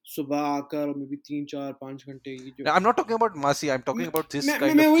 बेसिकली सुबह आकर मे बी 3-4-5 घंटे की जो I'm not talking about Masi, I'm talking about this मैं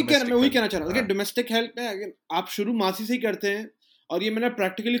kind of वही domestic कहना help. चाह रहा हूँ। देखिए, डोमेस्टिक हेल्प में अगर आप शुरू मासी से ही करते हैं, और ये मैंने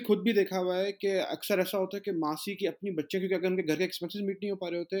प्रैक्टिकली खुद भी देखा हुआ है कि अक्सर ऐसा होता है कि मासी की अपनी बच्चे, क्योंकि अगर उनके घर के एक्सपेंसेस मीट नहीं हो पा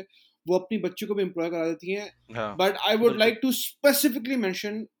रहे होते, वो अपनी बच्ची को भी एम्प्लॉय करा देती हैं. हाँ बट आई वुड बिल्कुल. Like to specifically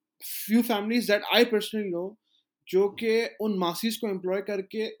mention few families that I personally know जो कि उन मासीज को एम्प्लॉय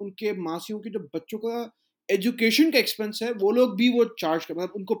करके उनके मासियों की जो बच्चों का एजुकेशन का एक्सपेंस है वो लोग भी वो चार्ज कर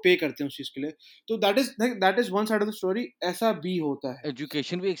मतलब उनको पे करते हैं उस चीज के लिए. तो that is one side of the story. ऐसा भी होता है.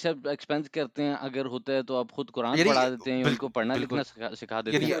 एजुकेशन भी एक्सपेंस करते हैं. अगर होता है तो आप खुद कुरान यानी पढ़ा देते हैं, उनको बिल्कुल पढ़ना बिल्कुल लिखना सिखा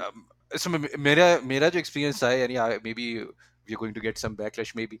देते यानी हैं. इसमें मेरा जो एक्सपीरियंस था यानी may be we are going to get some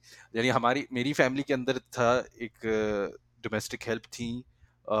backlash may be यानी मेरी फैमिली के अंदर था एक डोमेस्टिक हेल्प थी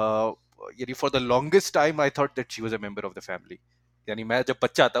यानी for the longest time I thought that she was a member of the family. यानी मैं जब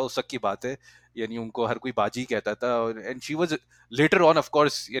बच्चा था उस वक्त की बात है यानी उनको हर कोई बाजी कहता था and she was later on off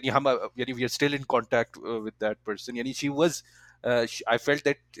course यानी we are still in contact with that person यानी she was I felt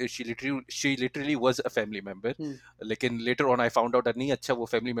that she literally was a family member. लेकिन later on I found out that नहीं अच्छा वो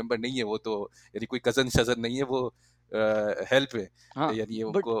family member नहीं है, वो तो यानी कोई cousin शजन नहीं है, वो help है हाँ, यानी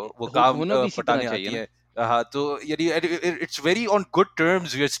बट वो काम होना भी इसी तरह पटाने चाहिए आती ना. है. हाँ तो यानी it's very on good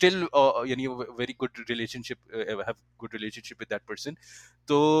terms. We are still यानी very good relationship have good relationship with that person.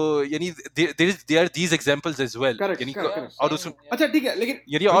 तो यानी there are these examples as well. Correct, यानी correct, correct. और उसमें अच्छा ठीक है लेकिन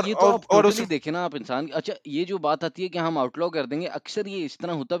यानी भाई ये तो आप और टोटली देखे ना आप इंसान. अच्छा ये जो बात आती है कि हम आउटलॉ कर देंगे, अक्सर ये इस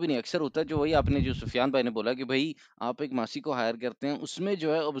तरह होता भी नहीं. अक्सर होता है जो वही आपने जो सुफियान भाई ने बोला कि भाई आप एक मासी को हायर करते हैं, उसमें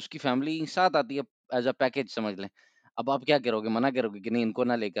जो है अब उसकी फैमिली साथ आती है एज अ पैकेज समझ लें. अब आप क्या करोगे, मना करोगे कि नहीं इनको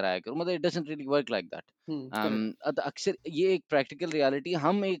ना लेकर आया करो. मतलब it doesn't really work like that. correct. अक्सर ये एक प्रैक्टिकल रियलिटी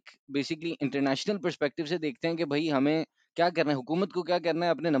हम एक बेसिकली इंटरनेशनल पर्सपेक्टिव से देखते हैं कि भाई हमें क्या करना है, हुकूमत को क्या करना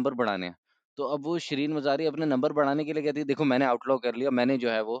है, अपने नंबर बढ़ाने हैं. तो अब वो शिरीन मज़ारी अपने नंबर बढ़ाने के लिए कहती है देखो मैंने आउटलॉ कर लिया, मैंने जो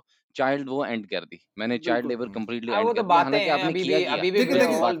है वो चाइल्ड वो एंड कर दी, मैंने चाइल्ड बिल्कुल. लेबर कंप्लीटली वो एंड तो कर दिया. बातें हालांकि हैं, आपने अभी किया भी किया अभी भी देखिए they're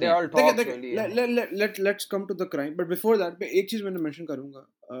देखिए all बातें हैं. talks really. let's come to the crime, but before that मैं एक चीज मैंने मेंशन करूंगा.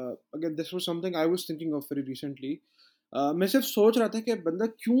 Again this was something I was thinking of very recently. मैं सिर्फ सोच रहा था कि बंदा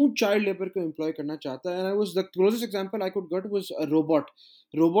क्यों चाइल्ड लेबर को एम्प्लॉय करना चाहता है. And I was the closest example I could get was a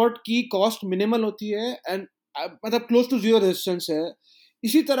robot की कॉस्ट मिनिमल होती है एंड मतलब क्लोज टू जीरो रेजिस्टेंस है.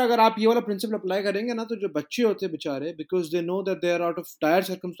 इसी तरह अगर आप ये वाला प्रिंसिपल अप्लाई करेंगे ना तो जो बच्चे होते हैं बेचारे because they know that they are out of dire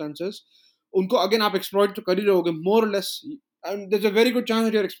circumstances, उनको अगेन आप एक्सप्लॉइट तो कर ही रहोगे मोर और less. And there is a very good chance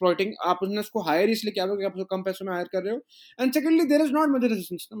that you are exploiting. आप उसको हायर इसलिए क्या कि आप उसको कम पैसों में हायर कर रहे हो. And secondly there is not much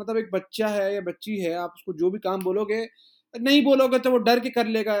resistance. मतलब एक बच्चा है या बच्ची है, आप उसको जो भी काम बोलोगे नहीं बोलोगे तो वो डर के कर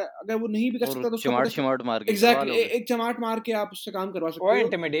लेगा. अगर वो नहीं भी कर सकता और तो उसको चमाट मार के करवा एग्जैक्टली लोगे. एक चमाट मार के आप उससे काम करवा Or सकते हो.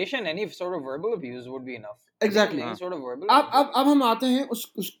 intimidation, any sort of verbal abuse would be enough. Exactly. Any sort of verbal अब abuse. अब हम आते हैं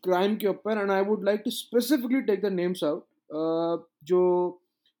उस क्राइम के ऊपर. And I would like to specifically take the names out. जो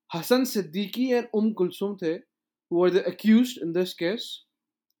हसन सिद्दीकी एंड कुलसुम थे who were the accused in this case.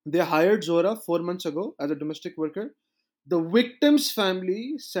 They hired Zora 4 months ago as a domestic worker. The victim's family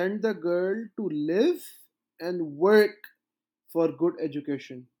sent the girl to live and work for good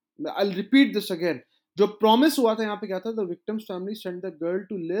education. I'll repeat this again. जो promise हुआ था यहाँ पे क्या था? The victim's family sent the girl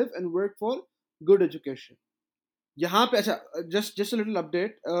to live and work for good education. यहाँ पे अच्छा just a little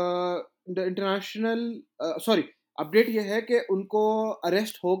update. The international update ये है कि उनको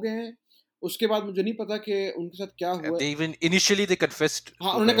arrest हो गए हैं. उसके बाद मुझे नहीं पता कि उनके साथ क्या हुआ. they even initially they confessed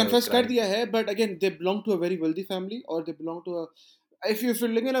हाँ to उन्होंने the confess कर crime. दिया है. But again they belong to a very wealthy family or they belong to a if you're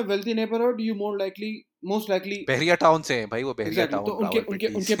living in a wealthy neighborhood you most likely Bahria town से हैं भाई, वो बहरिया Exactly. Town तो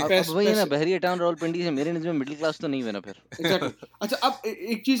उनके से. पैसे अब वही है ना, बहरिया टाउन रावलपिंडी से मेरे नज़र में मिडिल क्लास तो नहीं बना फिर. एग्जैक्टली. अच्छा अब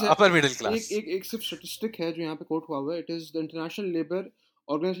एक चीज है, अपर मिडिल क्लास. एक सिर्फ स्टैटिस्टिक है जो यहाँ पे कोट हुआ हुआ है. It is the international labour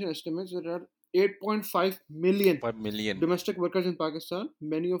organisation estimates that are 8.5 million per million. domestic workers in Pakistan,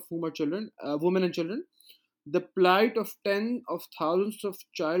 many of whom are children, women and children. The plight of tens of thousands of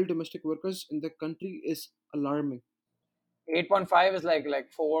child domestic workers in the country is alarming. 8.5 is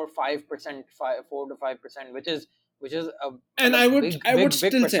like 4-5%, 4 to 5%, which is a And I would big still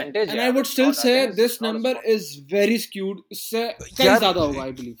say, percentage. and yeah. I would It's still not- I say think it's this not a number small- is very skewed. इससे कहीं यार, ज़्यादा होगा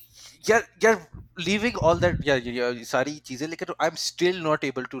I believe. You're leaving all that सारी चीजें, लेकिन I'm still not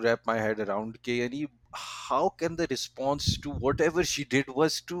able to wrap my head around कि यानी how can the response to whatever she did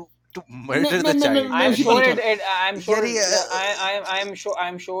was to murder the child. I'm She sure can't. I'm sure Yeah,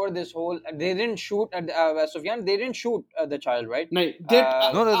 I'm sure this whole they didn't shoot at Sufyan, they didn't shoot the child, right? नहीं they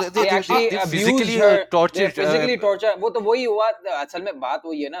No, they actually physically abused her, tortured they physically torture. वो तो वही हुआ. असल में बात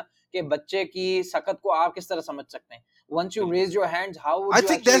वही है ना कि बच्चे की सकत को आप किस तरह समझ सकते हैं. Once you raise your hands, how would I you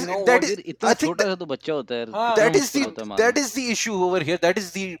think actually know that what is- इतना I think छोटा सा तो बच्चा होता है. हाँ, कितना that is मुश्किल होता है मारना. that is the issue over here. That is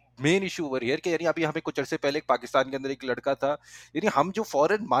the main issue over here कि यानी अभी यहाँ पे कुछ अरसे पहले पाकिस्तान के अंदर एक लड़का था. यानी हम जो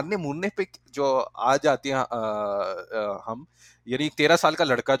फौरन मारने मुरने पे जो आ जाते हैं हम यानी 13 साल का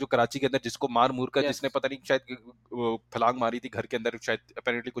लड़का जो कराची के अंदर जिसको मार मूर कर, Yes. जिसने पता नहीं शायद वो फलांग मारी थी घर के अंदर, शायद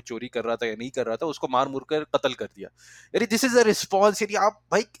अपेरेंटली कुछ चोरी कर रहा था या नहीं कर रहा था, उसको मार मूर कर कत्ल कर दिया। यानी दिस इज अ रिस्पॉन्स। यानी आप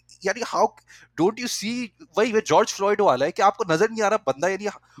भाई, यानी हाउ डोंट यू सी, वही जॉर्ज फ्लॉयड वाला है कि आपको नजर नहीं आ रहा बंदा, यानी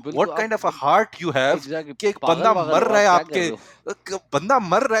what kind of a heart you have कि एक बंदा मर रहा है आपके, बंदा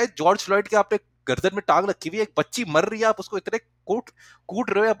मर रहा है जॉर्ज फ्लॉयड के, आपने गर्दन में टांग रखी हुई है, एक बच्ची मर रही है, आप उसको इतने कूट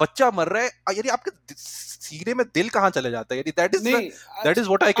रहे हो, या बच्चा मर रहा है, यानी आपके सीने में दिल कहाँ चले जाता है? यानी that is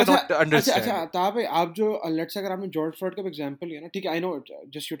what I can not understand. अच्छा ताब है, आप जो लेट्स अगर आपने जॉर्ज फ्लॉयड का एग्जांपल लिया ना, ठीक है, I know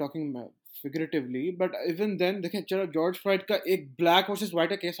just you talking figuratively, but even then देखें, चलो जॉर्ज फ्लॉयड का एक ब्लैक वर्सेस व्हाइट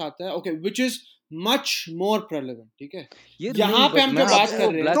का केस आता है, okay, which is much more प्रेलेवेंट, ठीक है, यहाँ पे हम जो बात कर रहे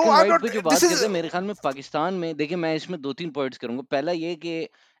हैं ब्लैक एंड व्हाइट पे जो बात करते हैं, मेरे ख्याल में पाकिस्तान में, देखिए मैं इसमें 2-3 पॉइंट्स करूंगा। पहला ये कि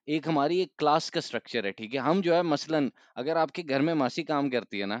एक हमारी एक क्लास का स्ट्रक्चर है, ठीक है, हम जो है मसलन अगर आपके घर में मासी काम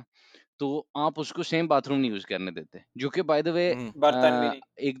करती है ना, तो आप उसको सेम बाथरूम नहीं यूज करने देते, जो कि बाय द वे बर्तन भी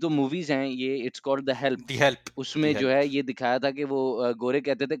नहीं। 1-2 मूवीज हैं, ये इट्स कॉल्ड द हेल्प, उसमें जो है ये दिखाया था कि वो गोरे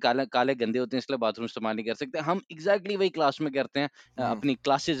कहते थे काले काले गंदे होते हैं इसलिए बाथरूम इस्तेमाल नहीं कर सकते। हम एग्जैक्टली वही क्लास में करते हैं, अपनी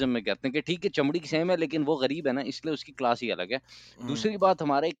क्लासिज्म में करते हैं कि ठीक है चमड़ी सेम है लेकिन वो गरीब है ना, इसलिए उसकी क्लास ही अलग है। दूसरी बात,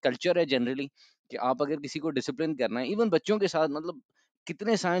 हमारा एक कल्चर है जनरली कि आप अगर किसी को डिसिप्लिन करना है, इवन बच्चों के साथ, मतलब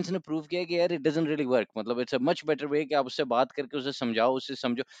कितने साइंस ने प्रूव किया है कि यार इट डजंट रियली वर्क, मतलब it's a much better way कि आप उससे बात करके उसे समझाओ, उससे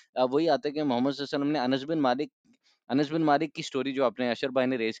समझो। वही आता है कि मोहम्मद सल्लल्लाहु अलैहि वसल्लम ने अनस बिन मालिक की स्टोरी जो आपने अशर भाई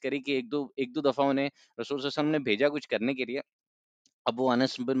ने रेज करी कि एक दो दफा उन्हें रसूल सल्लल्लाहु अलैहि वसल्लम ने भेजा कुछ करने के लिए। अब वो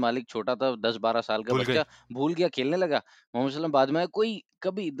अनस बिन मालिक छोटा था, 10-12 साल का बच्चा, भूल गया, खेलने लगा। मोहम्मद सल्लल्लाहु अलैहि वसल्लम बाद में कोई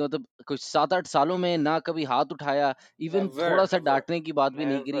कभी मतलब कुछ 7-8 सालों में ना कभी हाथ उठाया, इवन थोड़ा सा डांटने की बात भी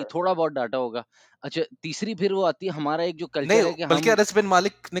नहीं करी, थोड़ा बहुत डांटा होगा। अच्छा, तीसरी फिर वो आती है हमारा एक जो कल्चर है कि बल्कि अनस बिन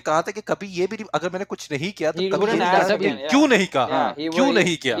मालिक ने कहा था कि कभी ये भी अगर मैंने कुछ नहीं किया तो कभी wouldn't ये ask नहीं again, कहा क्यों नहीं कहा, क्यों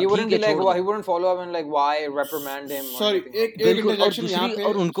नहीं किया, he wouldn't ठीक be है, like छोड़ दो। he wouldn't follow up and like why reprimand him or sorry anything. एक बिल्कुल, और इंटरजेक्शन यहाँ दूसरी, पे,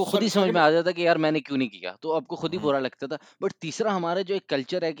 और उनको खुद ही समझ में आ जाता कि यार मैंने क्यों नहीं किया, तो आपको खुद ही बुरा लगता था। बट तीसरा हमारा जो एक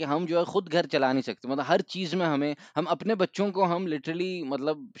कल्चर है कि हम जो है खुद घर चला नहीं सकते, मतलब हर चीज में हम अपने बच्चों को हम लिटरली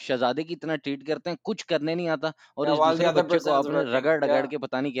मतलब शहजादे की तरह ट्रीट करते हैं, कुछ करने नहीं आता, और Yeah, इस while the दूसरे other बच्चे को person is आपने working. रगड़ रगड़ Yeah. के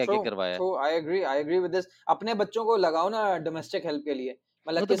पता नहीं क्या क्या करवाया है। True. I agree with this. अपने बच्चों को लगाओ ना डोमेस्टिक हेल्प के लिए,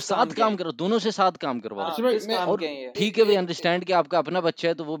 मतलब मतलब किस साथ काम के काम हैं? करो, दोनों से साथ काम करवाओ। हाँ, अच्छा भाई, किस मैं काम और के हैं ये? ठीक है, वी अंडरस्टैंड कि आपका अपना बच्चा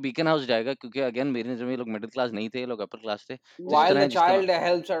है तो वो बीकन हाउस जाएगा, क्योंकि अगेन मेरे नजर में ये लोग मिडिल क्लास नहीं थे, ये लोग अपर क्लास थे, जिस While तरह the child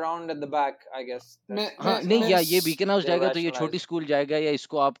helps around at the back, I guess. हाँ नहीं, या ये बीकन हाउस they're जाएगा तो ये छोटी rationalized. स्कूल जाएगा या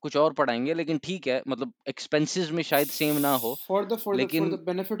इसको आप कुछ और पढ़ाएंगे, लेकिन ठीक है, मतलब एक्सपेंसेस में शायद सेम ना हो, for the लेकिन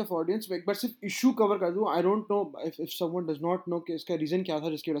benefit of audience, मैं एक बार सिर्फ इशू कवर कर दूं, I don't know if someone does not know कि इसका रीजन क्या था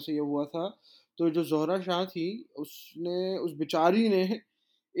जिसकी वजह से ये हुआ था। तो जो जोहरा शाह थी, उसने, उस बेचारी ने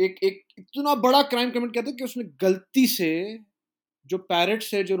एक एक इतना बड़ा क्राइम कमिट किया था कि उसने गलती से जो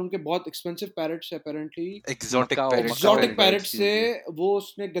पैरेट्स है, जो उनके बहुत एक्सपेंसिव पैरेट्स है अपेरेंटली, एग्जॉटिक एक्सॉटिक पैरेट्स से, वो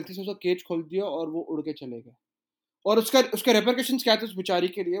उसने गलती से उसका केज खोल दिया और वो उड़ के चले गए। और उसका रेपरकशंस क्या थे उस बेचारी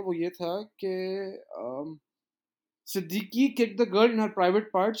के लिए, वो ये था कि Siddiqui kicked the girl in her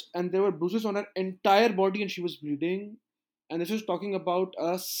private parts and there were bruises on her entire body and she was bleeding. And this was talking about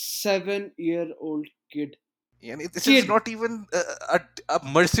a 7-year-old kid. यानी this is not even a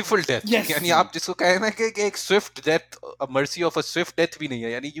merciful death. Yes. यानी आप जिसको कहे ना कि एक swift death, a mercy of a swift death भी नहीं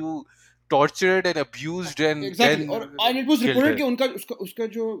है, यानी you tortured and abused and exactly. And it was reported कि killed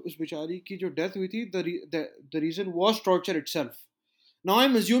उसका जो उस बेचारी की जो डेथ हुई थी, the reason was torture itself. Now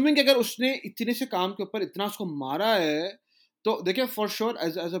I'm assuming कि अगर उसने इतने से काम के ऊपर इतना उसको मारा है, तो देखिए for sure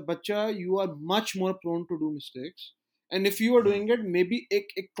as a बच्चा you are much more prone to do mistakes. And if you are doing it, maybe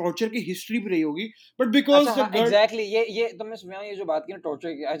एक torture की history भी रही होगी, but because अच्छा, हाँ, exactly, ये तुमने सुना, ये जो बात की ना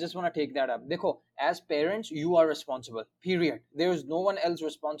torture की, I just want to take that up. देखो, as parents you are responsible, period. There is no one else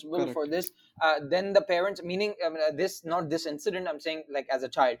responsible Correct. for this than the parents, meaning this, not this incident, I'm saying like as a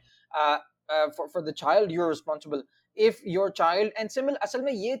child, for the child you're responsible. If your child, and similar, असल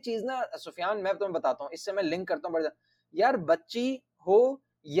में ये चीज ना सुफियान, मैं तुम्हें बताता हूँ, इससे मैं लिंक करता हूँ बड़ा, यार बच्ची हो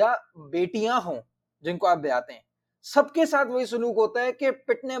या बेटियां हो जिनको आप ब्याते हैं, सबके साथ वही सलूक होता है कि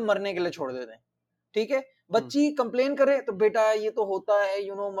पिटने मरने के लिए छोड़ देते हैं, ठीक है? बच्ची कंप्लेन करे तो बेटा ये तो होता है,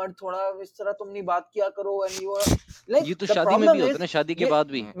 यू नो, मर्द थोड़ा इस तरह तुम नहीं बात किया करो, एंड यू आर लाइक, ये तो शादी में भी होता है ना, शादी के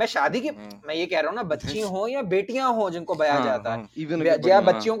बाद भी। मैं शादी की, मैं ये कह रहा हूँ ना, बच्ची हो या बेटियां हो जिनको बया जाता है, इवन या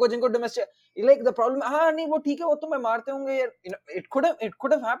बच्चियों को जिनको डोमेस्टिक, लाइक द प्रॉब्लम, हाँ नहीं वो ठीक है, वो तुम्हें मारते होंगे यार, it could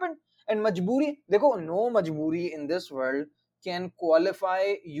have happened. And मजबूरी, देखो, नो मजबूरी in this world can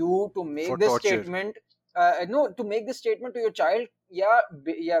qualify you to make this statement, no, to make this statement to your child,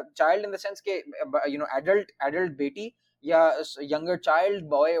 या child in the sense के, you know, adult बेटी या younger child,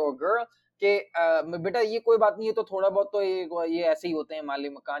 boy or girl, के बेटा ये कोई बात नहीं है, तो थोड़ा बहुत तो ये ऐसे ही होते हैं माली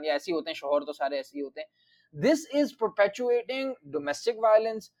मकान, या ऐसे ही होते हैं शौहर, तो सारे ऐसे ही होते हैं। This is perpetuating domestic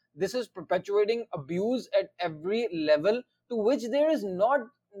violence. This is perpetuating abuse at every level, to which there's no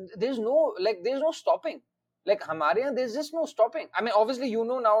stopping. Like हमारे यहाँ there's just no stopping. I mean, obviously,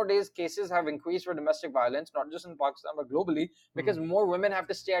 nowadays cases have increased for domestic violence, not just in Pakistan but globally, because more women have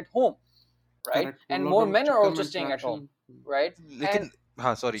to stay at home, right? Correct. And Lot more of men are chicken also staying at home, interaction. right? लेकिन And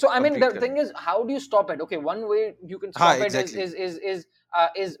हाँ sorry so I mean, complete the करें thing is, how do you stop it? Okay, one way you can हाँ stop it exactly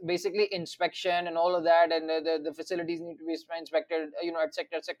is basically inspection and all of that, and the facilities need to be inspected,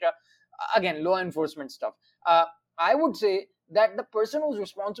 etc., etc. Again, law enforcement stuff. I would say that the person who's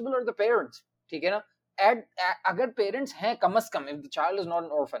responsible are the parents. ठीक है ना? अगर parents हैं कम से कम, if the child is not an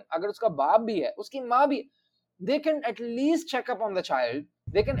orphan, अगर उसका बाप भी है, उसकी माँ भी, they can at least check up on the child.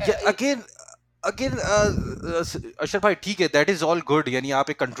 They can yeah, again Ashraf भाई ठीक है, दैट इज ऑल गुड, यानी आप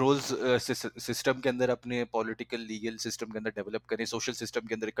एक कंट्रोल्स सिस्टम के अंदर अपने पॉलिटिकल लीगल सिस्टम के अंदर डेवलप करें, सोशल सिस्टम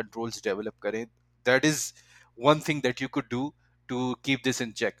के अंदर कंट्रोल्स डेवलप करें, that is one thing that you could do to keep this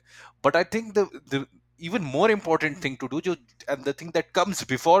in check. But I think the even more important thing to do, जो and the thing that comes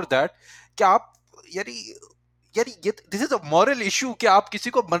before that, कि आप यानी ये this is a moral issue कि आप किसी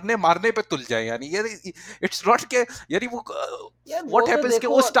को मरने मारने पे तुल जाए, यानी ये इट्स नॉट के यानी वो व्हाट हैपेंस कि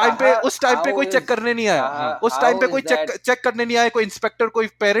उस टाइम पे कोई चेक करने नहीं आया, उस टाइम पे कोई चेक करने नहीं आया, कोई इंस्पेक्टर कोई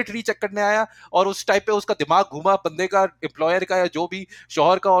पेरेंट नहीं चेक करने आया, और उस टाइम पे उसका दिमाग घूमा बंदे का, एम्प्लॉयर का या जो भी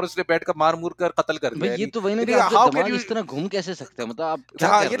शोहर का, और उसने बैठ कर मार मुर कर कत्ल कर दिया. ये तो वही ना कि आपका दिमाग इस तरह घूम कैसे सकता है, मतलब आप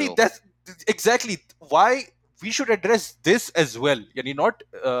क्या कर रहे हो? Exactly why we should address this as well, यानी नॉट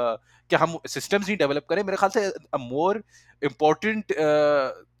कि हम सिस्टम्स नहीं डेवलप करें. मेरे ख्याल से a more important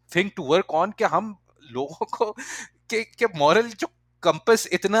thing to work on कि हम लोगों को के मॉरल जो कंपस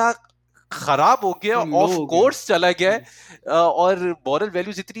इतना खराब हो गया, ऑफ कोर्स चला गया है, और मॉरल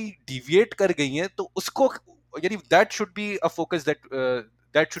वैल्यूज इतनी डिविएट कर गई हैं, तो उसको यानी that should be a focus,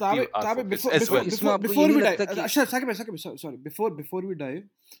 that should be our focus as well. Before we dive, अच्छा sorry, before we dive,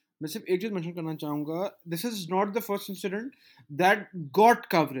 मैं सिर्फ एक चीज मेंशन करना चाहूंगा. This is not the first incident that got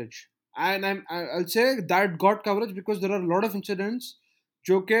coverage, and I'll say that got coverage because there are a lot of incidents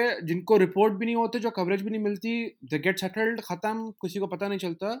जो के जिनको रिपोर्ट भी नहीं होते, जो कवरेज भी नहीं मिलती, they get settled, खत्म, किसी को पता नहीं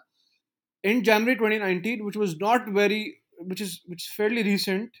चलता. In January 2019, which is fairly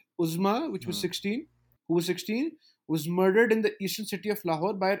recent, Uzma, which was 16, was murdered in the eastern city of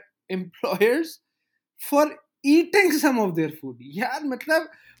Lahore by employers for eating some of their food. यार मतलब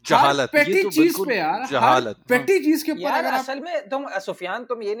जहालत, पेटी चीज पे यार, जहालत, पेटी चीज के ऊपर यार अगर असल में तुम सुफियान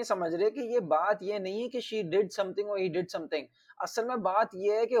तुम ये नहीं समझ रहे कि ये बात ये नहीं है कि she did something or he did something. असल में बात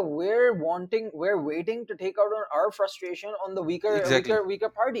ये है कि we're waiting to take out our frustration on the weaker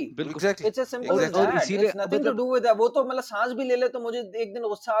party. Exactly. It's as simple as that. It's nothing to do with that. वो तो मतलब सांस भी ले ले तो मुझे एक दिन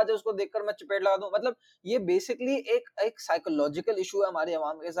गुस्सा आ जाए, उसको देखकर मैं चपेट लगा दूं. मतलब ये बेसिकली एक साइकोलॉजिकल इशू है हमारे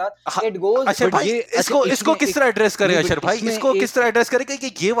अवाम के साथ. It goes. अशर भाई इसको किस तरह एड्रेस करें, अशर भाई इसको किस तरह एड्रेस करें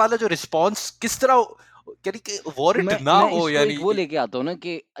कि ये वाला जो रिस्पांस किस तरह यानी कि वारंट ना हो, यानी वो लेके आता हूँ ना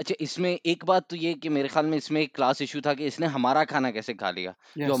कि अच्छा इसमें एक बात तो ये कि मेरे ख्याल में इसमें एक क्लास इशू था कि इसने हमारा खाना कैसे खा लिया.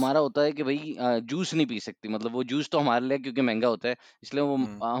 जो हमारा होता है कि भाई जूस नहीं पी सकती, मतलब वो जूस तो हमारे लिए क्योंकि महंगा होता है इसलिए वो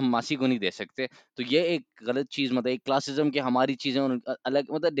हम मासी को नहीं दे सकते, तो ये एक गलत चीज, मतलब एक क्लासिज्म की हमारी चीजें अलग.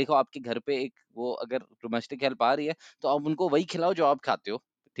 मतलब देखो आपके घर पे एक वो अगर डोमेस्टिक हेल्प आ रही है तो आप उनको वही खिलाओ जो आप खाते हो,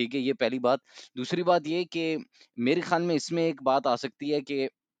 ठीक है, ये पहली बात. दूसरी बात ये कि मेरे ख्याल में इसमें एक बात आ सकती है कि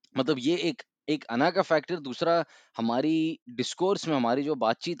मतलब ये एक अना का फैक्टर. दूसरा हमारी डिस्कोर्स में हमारी जो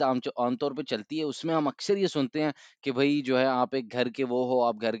बातचीत आमतौर पे चलती है उसमें हम अक्सर ये सुनते हैं कि भाई जो है आप एक घर के वो हो,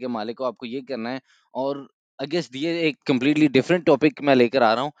 आप घर के मालिक हो, आपको ये करना है. और आई गेस ये एक कम्प्लीटली डिफरेंट टॉपिक मैं लेकर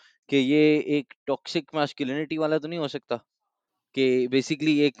आ रहा हूँ कि ये एक टॉक्सिक मैस्कुलिनिटी वाला तो नहीं हो सकता कि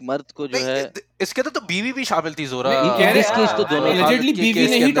बेसिकली एक मर्द को जो है इसके तो बीवी भी शामिल थी जोरा. इस केस तो दोनों allegedly बीवी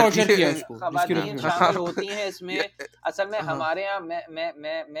ने ही टॉर्चर किया उसको. खवातीन शामिल होती हैं इसमें. असल में हमारे यहाँ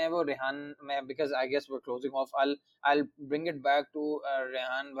मैं वो रेहान, मैं because I guess we're closing off, I'll bring it back to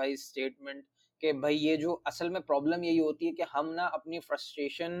Rehan भाई स्टेटमेंट कि भाई ये जो असल में प्रॉब्लम यही होती है कि हम ना अपनी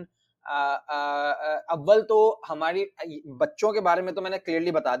फ्रस्ट्रेशन अव्वल तो हमारी बच्चों के बारे में तो मैंने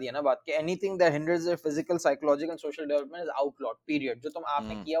क्लियरली बता दिया ना बात कि anything that hinders their physical, psychological and social development is outlawed, period. जो तुम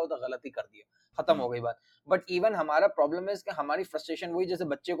आपने किया वो तो गलती कर दिया, खत्म हो गई बात. बट इवन हमारा प्रॉब्लम है कि हमारी फ्रस्ट्रेशन वही, जैसे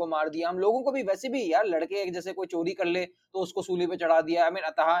बच्चे को मार दिया, हम लोगों को भी वैसे भी यार लड़के जैसे कोई चोरी कर ले तो उसको सूली पे चढ़ा दिया. आई मीन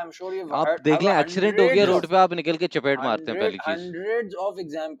अतः आई एम श्योर यू आप देख लें एक्सीडेंट हो गया रोड पे, आप निकल के चपेट मारते हैं. पहली चीज hundreds of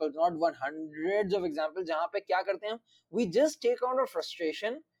examples, not one, hundreds of examples जहां पे क्या करते हैं, we just take out our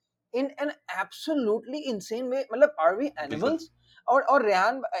frustration in an absolutely insane way. मतलब are we animals? और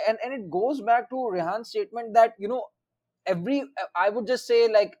Rehan and it goes back to Rehan's statement that you know every I would just say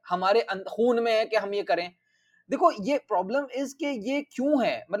like हमारे खून में है कि हम ये करें. देखो ये प्रॉब्लम इज कि ये क्यों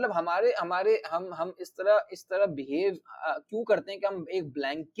है, मतलब हमारे हमारे हम इस तरह बिहेव क्यों करते हैं कि हम एक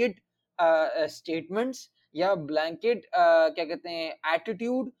ब्लैंकेट स्टेटमेंट्स या ब्लैंकेट क्या कहते हैं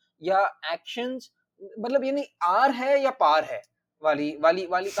एटीट्यूड या एक्शंस, मतलब ये नहीं आर है या पार है वाली वाली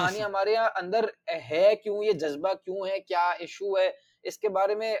वाली कहानी हमारे यहाँ अंदर है। क्यों ये जज्बा क्यों है, क्या इशू है, इसके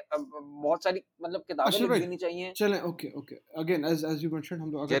बारे में बहुत सारी मतलब किताबें अशरफ लिख भाई देनी चाहिए। चलें okay okay again as you mention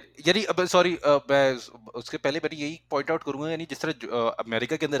हम लोग अगर यानी अब सॉरी मैं उसके पहले मैंने यही पॉइंट आउट करूंगा, यानी जिस तरह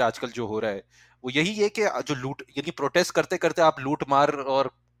अमेरिका के अंदर आजकल जो हो रहा है वो यही है कि जो लूट यानी प्रोटेस्ट करते करते आप लूट मार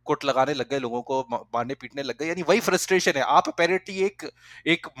और कुट लगाने लग गए, लोगों को मारने पीटने लग गए, यानी वही फ्रस्ट्रेशन है। आप अपेरेंटली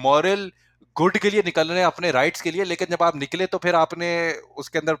एक मॉरल गुड के लिए निकल रहे हैं, अपने राइट्स के लिए, लेकिन जब आप निकले तो फिर आपने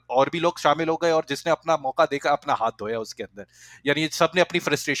उसके अंदर और भी लोग शामिल हो गए और जिसने अपना मौका देखा अपना हाथ धोया उसके अंदर, यानी सब ने अपनी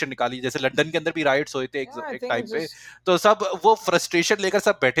फ्रस्ट्रेशन निकाली। जैसे लंदन के अंदर भी राइट्स हुए थे आई एक थिंक टाइम इट्स पे, जस्ट तो सब वो फ्रस्ट्रेशन लेकर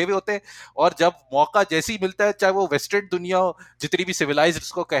सब बैठे हुए होते हैं और जब मौका जैसे ही मिलता है, चाहे वो वेस्टर्न दुनिया हो, जितनी भी सिविलाइज्ड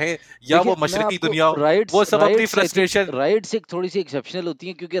उसको कहे, या देखिए वो मैं मशरकी आपको दुनिया हो, राइट्स वो सब अपनी rights I think frustration rights एक थोड़ी सी एक्सेप्शनल होती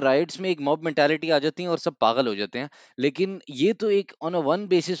हैं क्योंकि राइट्स में एक मॉब मेंटालिटी आ जाती है और सब पागल हो जाते हैं, लेकिन ये तो एक ऑन अ वन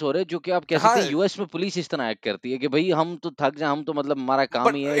बेसिस हो रहा है जो कि आप कह हाँ सकते हैं यूएस में पुलिस इस तरह एक्ट करती है कि भाई हम तो थक जाए, हम तो मतलब हमारा काम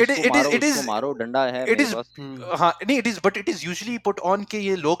बट ही है, इट इसको इट इज मारो इट उसको इज मारो, डंडा है इट मेरे इज पास। हाँ नहीं it is but it is usually put on के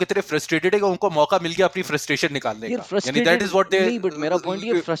ये लोग इतने फ्रस्ट्रेटेड है कि उनको मौका मिल गया अपनी फ्रस्ट्रेशन निकालने यार का, यानी that frustrated is what they नहीं, बट मेरा पॉइंट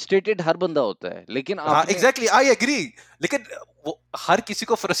ये फ्रस्ट्रेटेड हर बंदा होता है, लेकिन हाँ आपने एग्जैक्टली आई एग्री, लेकिन वो हर किसी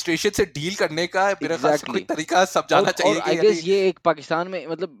को फ्रस्ट्रेशन से डील करने का मेरे ख्याल से कोई एग्जैक्टली तरीका समझाना और चाहिए आई कि गेस यानी ये एक पाकिस्तान में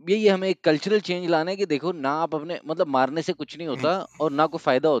मतलब यही हमें एक कल्चरल चेंज लाना है कि देखो ना आप अपने मतलब मारने से कुछ नहीं होता और ना कोई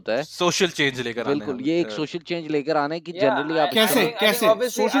फायदा होता है। सोशल चेंज लेकर आना है बिल्कुल ये एक हमें। सोशल चेंज लेकर आना है कि या जनरली आप आई इसको कैसे थिंक कैसे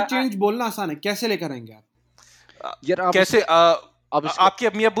ऑब्वियसली सोशल चेंज बोलना आसान है, कैसे लेकर आएंगे आप? यार आप कैसे इसको आप इसको आपके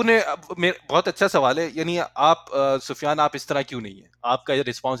अम्मी अब्बू ने बहुत अच्छा सवाल है, यानी आप सुफियान आप इस तरह क्यों नहीं है, आपका ये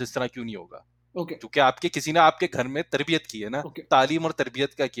रिस्पांस इस तरह क्यों नहीं होगा, ओके क्योंकि आपके किसी ने आपके घर में तरबियत की है ना, ओके तालीम और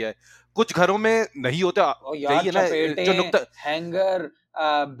तरबियत का किया है, कुछ घरों में नहीं होता। ओ यही यार है ना चपेटे, जो नुक्ता हैंगर,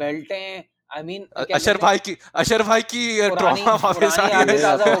 बेल्टें, आई मीन क्या अशर भाई की पुरानी ट्रॉमा वापस आ पुरानी यादें ये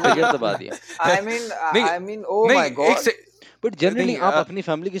गया ताजा आपने हो गई ट्रिगर हैं। दबा दिया। नहीं आई मीन ओ नहीं माय एक गॉड। से बट जनरली नहीं आप अपनी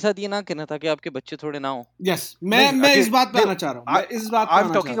फैमिली के साथ ये ना कहना ताकि आपके बच्चे थोड़े ना हो। यस मैं नहीं मैं इस अगेन बात पे नहीं आना चाह रहा हूँ, मैं इस बात पे I'm आना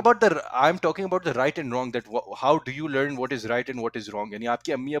चाह talking रहा हूँ। about the I'm talking about the right and wrong, that how do you learn what is right and what is wrong, यानी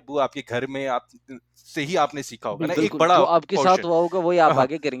आपके अम्मी अब्बू आपके घर में आप से ही आपने सीखा होगा ना, एक बिल्कुल बड़ा जो आपके साथ पोर्शन। हुआ होगा वही आप हाँ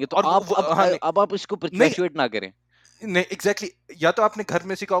आगे करेंगे, तो और आप हाँ नहीं अब आप इसको नहीं परपेचुएट ना करें। नहीं एग्जैक्टली या तो आपने घर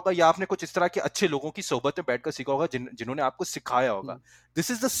में सीखा होगा या आपने कुछ इस तरह के अच्छे लोगों की सोबत में बैठकर सीखा होगा जिन्होंने आपको सिखाया होगा।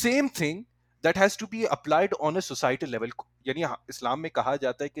 This is the same thing that has to be applied on a societal level, यानी इस्लाम में कहा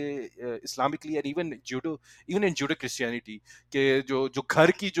जाता है कि Islamically and even in Judeo Christianity के जो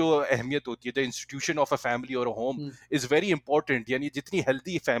घर की जो अहमियत होती है, the institution of a family और होम इज वेरी इंपॉर्टेंट, यानी जितनी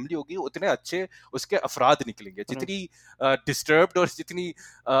हेल्दी फैमिली होगी उतने अच्छे उसके अफराद निकलेंगे, जितनी डिस्टर्ब्ड और जितनी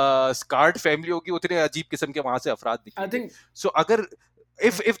स्कार्ड फैमिली होगी उतने अजीब किस्म के वहां से अफराद आई निकलेंगे। थिंक सो अगर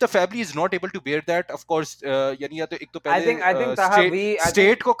if the family is not able to bear that, of course यानी या तो एक तो I think पहले Taha, we I think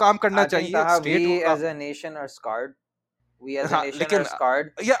state को काम करना I think चाहिए, Taha, स्टेट we को as a nation are scarred. We as a हाँ nation लेकिन are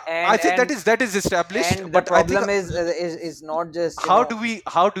scarred, yeah I and think that is established, and the but I think problem is not just how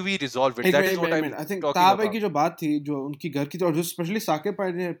do we resolve it, एक that is minute what एक I'm minute I think talking ताहा भाई about। की जो बात थी जो उनकी घर की थी और जो स्पेशली साकिब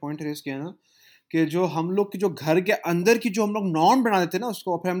भाई ने पॉइंट रेज किया ना कि जो हम लोग की जो घर के अंदर की जो हम लोग नॉर्म बना देते हैं ना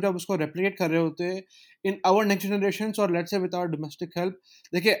उसको, फिर हम जब उसको रेप्लिकेट कर रहे होते हैं इन आवर नेक्स्ट जनरेशंस और let's say with our domestic help.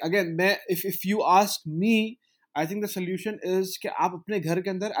 देखिए अगेन मैं if you ask me I think the solution is कि आप अपने घर के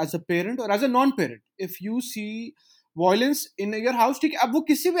अंदर एज अ पेरेंट और as a non parent if you see violence in your house, ठीक है अब वो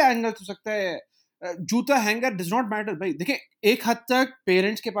किसी भी एंगल हो सकता है, जूता हैंगर डज नॉट मैटर भाई। देखिए एक हद तक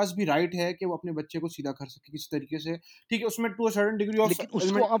पेरेंट्स के पास भी राइट है कि वो अपने बच्चे को सीधा कर सके किसी तरीके से, ठीक है उसमें to a certain degree of लेकिन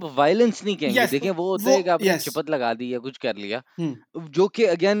उसको आप वायलेंस नहीं कहेंगे। यस देखें वो होता वो है कि आपने यस चपत लगा दी या कुछ कर लिया, जो कि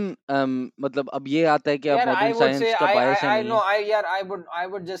अगेन मतलब अब ये आता है कि आप यार I modern would say science का बायस है I नहीं know है। I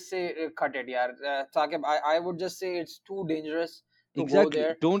would just say cut it यार Saqib, I would just say it's too dangerous to go exactly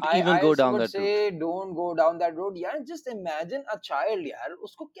there. Don't I even go down would that root. say don't go down that road यार। just imagine a child यार,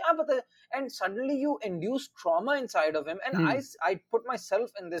 उसको क्या पता है, and suddenly you induce trauma inside of him, and I put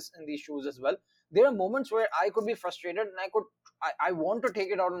myself in these shoes as well. There are moments where I could be frustrated and I want to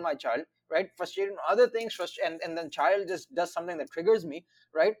take it out on my child, right? Frustrated on other things, and then child just does something that triggers me,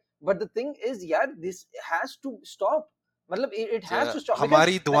 right? But the thing is यार this has to stop, मतलब it has to stop,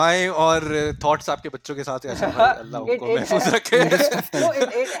 हमारी because दुआएं और thoughts आपके बच्चों के साथ है अशर भाई, अल्लाह उनको महफूज रखे। no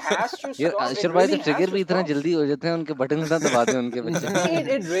it has to यार stop, it अशर भाई तो really has ट्रिगर to भी इतना stop. जल्दी हो जाते हैं, उनके बटन ना दबा दें उनके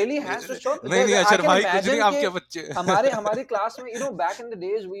बच्चे। It really has to stop, नहीं because नहीं I अशर can भाई कुछ नहीं, imagine आपके कि बच्चे हमारे क्लास में back in the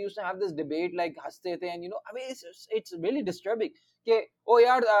days we used to have this debate, like हंसते थे, and I mean it's really disturbing कि oh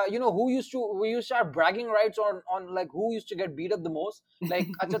yaar you know we used to start bragging rights on like who used to get beat up the most like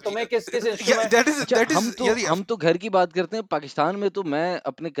अच्छा तुम्हें किस Yeah, instrument that is अच्छा that is yeah, हम तो घर की बात करते हैं पाकिस्तान में तो मैं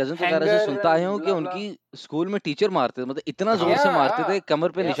अपने कजन वगैरह से hanger सुनता आया हूँ and कि blah blah उनकी स्कूल में टीचर मारते थे मतलब इतना जोर हाँ से मारते थे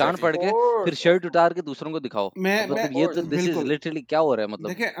कमर पे yeah निशान of पड़ के फिर course शर्ट उतार के दूसरों को दिखाओ मैं of मतलब ये तो course दिस इज बिल्कुल लिटरली क्या हो रहा है मतलब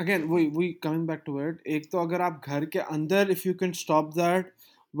देखिए अगेन वही कमिंग बैक टू इट एक तो अगर आप घर के अंदर if you can stop that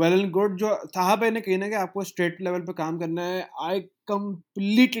well and good जो ताहा भाई ने कही ना कि आपको स्टेट लेवल पे काम करना है आई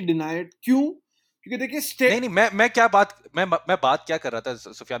कंप्लीटली डिनाई इट क्यों क्योंकि देखिए नहीं स्टेट नहीं मैं बात क्या कर रहा था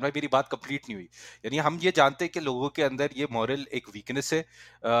सुफियान भाई मेरी बात कंप्लीट नहीं हुई यानी हम ये जानते हैं कि लोगों के अंदर ये मॉरल एक वीकनेस है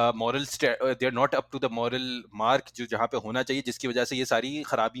moral they are not up to the moral mark जो जहाँ पे होना चाहिए जिसकी वजह से ये सारी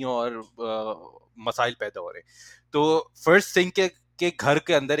खराबियां और मसाइल पैदा हो रहे हैं तो फर्स्ट थिंग के घर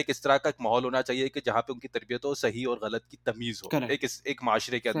के अंदर एक इस तरह का एक माहौल होना चाहिए कि जहाँ पे उनकी तरबियत हो सही और गलत की तमीज हो करेक्ट एक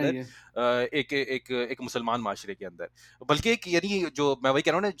माशरे के सही अंदर है एक मुसलमान माशरे के अंदर बल्कि एक यानी जो मैं वही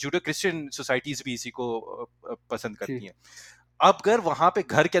कह रहा हूँ ना जूडो क्रिश्चियन सोसाइटीज भी इसी को पसंद जी करती हैं अब अगर वहां पे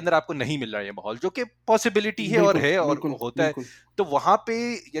घर के अंदर आपको नहीं मिल रहा है ये माहौल जो कि पॉसिबिलिटी है और बिल्कुल है और बिल्कुल होता है बिल्कुल तो वहां पे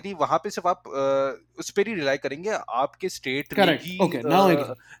यानी वहां पे सिर्फ आप उस पर ही रिलाई करेंगे आपके स्टेट में करेक्ट भी ओके नाउ आई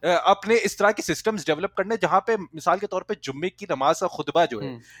गेट अपने इस तरह के सिस्टम्स डेवलप करने जहां पे मिसाल के तौर पे जुम्मे की नमाज का खुतबा जो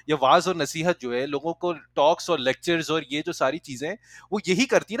है या वाज और नसीहत जो है लोगों को टॉक्स और लेक्चर्स और ये जो सारी चीजें वो यही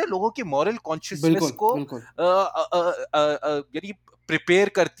करती है ना लोगों की मॉरल कॉन्शियसनेस बिल्कुल को बिल्कुल यानी प्रिपेयर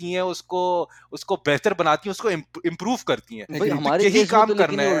करती हैं उसको बेहतर बनाती हैं उसको इम्प्रूव करती हैं भाई एग्री तो हमारे यही केस में काम तो लेकिन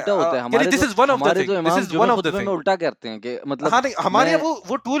करना ये है उल्टा होता है यानी this is one of the हमारे तो थिंग दिस इमाम इज जुमे वन ऑफ द खुतबे में थिंग उल्टा करते हैं कि मतलब हाँ नहीं हमारे मैं यहाँ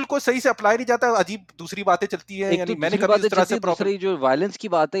वो टूल को सही से अप्लाई नहीं जाता अजीब दूसरी बातें चलती है एक यानी तो मैंने दूसरी कभी बातें उस तरह चलती से है प्रॉपर दूसरी जो वायलेंस की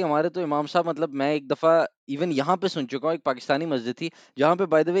बात है हमारे तो इमाम साहब मतलब मैं एक दफा इवन यहाँ पे सुन चुका हूँ एक पाकिस्तानी मस्जिद थी जहाँ पे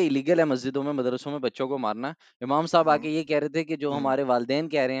बाय द वे इलीगल है मस्जिदों में मदरसों में बच्चों को मारना इमाम साहब आके ये कह रहे थे कि जो हमारे वालिदैन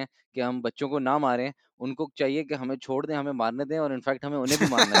कह रहे हैं कि हम बच्चों को ना मारें उनको चाहिए कि हमें छोड़ दें हमें मारने दें और इनफैक्ट हमें उन्हें भी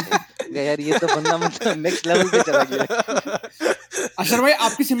मारना चाहिए मैं कहा, यार ये तो बंदा मतलब नेक्स्ट लेवल पे चला गया है। अशर भाई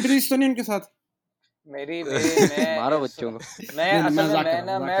आपकी सिंपैथीज तो नहीं उनके साथ मेरी मेरी मारो मैं बच्चों को मैं नहीं असल में मजाक कर मैं रहा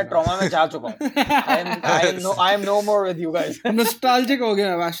ना हूँ मैं ट्रॉमा में जा चुका हूँ I am no more with you guys nostalgic हो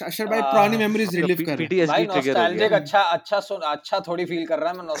गया अशर भाई पुरानी मेमोरीज आपका रिलीव कर रहे हैं पीटीएसडी भाई ट्रिगर हो गया नॉस्टैल्जिक अच्छा थोड़ी फील कर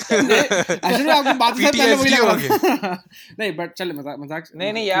रहा है मैं नॉस्टैल्जिक अशर भाई आपकी बात से पहले वही PTSD लग हो रहा था नहीं बट चले मजाक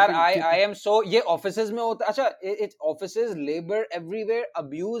नहीं यार आई एम सो ये ऑफिसेज में होता अच्छा it's offices labour everywhere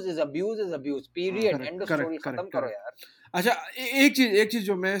abuse is abuse period end of story खत्म करो यार अच्छा एक चीज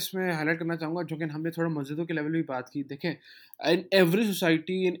जो मैं इसमें हाईलाइट करना चाहूंगा जो कि हमने थोड़ा मस्जिदों के लेवल पे बात की देखें in every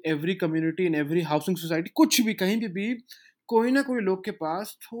society in every community in every housing society कुछ भी कहीं भी कोई ना कोई लोग के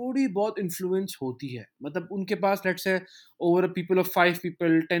पास थोड़ी बहुत इन्फ्लुएंस होती है मतलब उनके पास let's say over a people of 5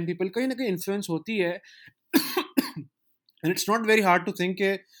 people 10 people कहीं ना कहीं इन्फ्लुएंस होती है and it's not very hard to think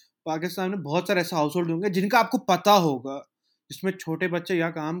के पाकिस्तान में बहुत सारे ऐसे हाउस होल्ड होंगे जिनका आपको पता होगा जिसमें छोटे बच्चे या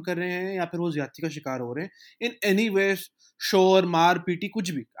काम कर रहे हैं या फिर वो ज्यादती का शिकार हो रहे हैं इन एनी वे शोर मार पीटी कुछ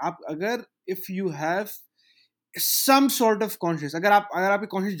भी आप अगर if you have some sort of conscious अगर आपकी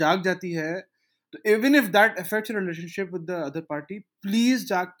कॉन्शियस जाग जाती है तो even if that affects your relationship with the other party please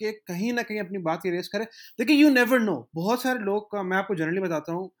जाके कहीं ना कहीं अपनी बात की रेस करें देखिए यू नेवर नो बहुत सारे लोग का मैं आपको जनरली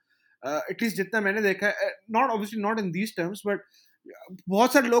बताता हूँ एटलीस्ट जितना मैंने देखा है not obviously not in these terms but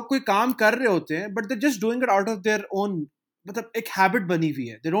बहुत सारे लोग कोई काम कर रहे होते हैं but they just doing it out of their own मतलब एक हैबिट बनी हुई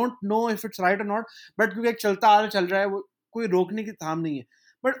है they don't know if it's right और नॉट बट क्योंकि एक चलता हाल चल रहा है वो कोई रोकने की थाम नहीं है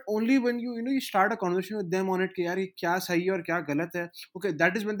but only when you start a conversation with them on it कि यार ये क्या सही है और क्या गलत है okay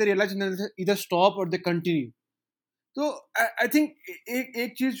that is when they realise either stop और दे कंटिन्यू तो आई थिंक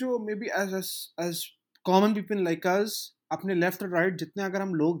एक चीज जो may be as common people like us अपने लेफ्ट और राइट जितने अगर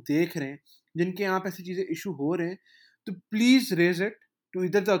हम लोग देख रहे हैं जिनके यहाँ पे ऐसी चीजें इशू हो रहे हैं तो please raise it to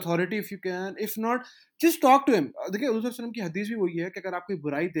either the authority if you can if not just talk to him देखिए हुज़ूर सल्लल्लाहु अलैहि वसल्लम की हदीस भी वही है कि अगर आप कोई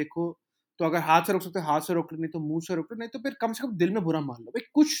बुराई देखो तो अगर हाथ से रोक सकते हो हाथ से रोक लो नहीं तो मुंह से रोक लो नहीं तो फिर कम से कम दिल में बुरा मान लो भाई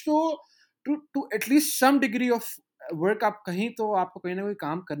कुछ तो to at least some degree of work आप कहीं तो आपको कहीं ना कोई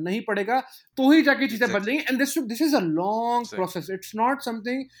काम करना ही पड़ेगा तो ही जाके चीजें बदलेंगी and this is a long process it's not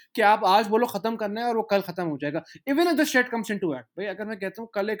something कि आप आज बोलो खत्म करना है और वो कल खत्म हो जाएगा even if the state comes into act भाई अगर मैं कहता हूँ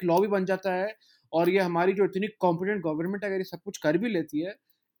कल एक लॉ भी बन जाता है और ये हमारी जो इतनी कॉम्पिटेंट गवर्नमेंट अगर ये सब कुछ कर भी लेती है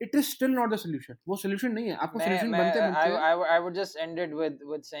it is still not the solution वो solution नहीं है आपको solution बनते I would just end it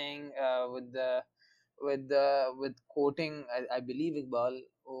with saying with quoting I believe Iqbal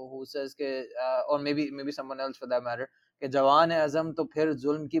who says के or maybe someone else for that matter कि जवान अज़म तो फिर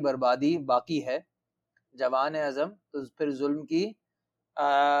जुल्म की बर्बादी बाकी है जवान अज़म तो फिर जुल्म की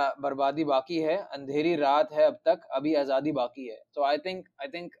बर्बादी बाकी है अंधेरी रात है अब तक अभी आजादी बाकी है so I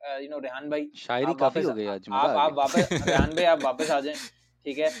think रेहान भाई शायरी काफी हो गई आज मजा आ गया आप वापस रेहान भाई आप वापस आ जाएं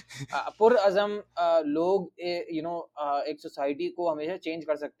ठीक है पुरअज़म लोग यू नो एक सोसाइटी को हमेशा चेंज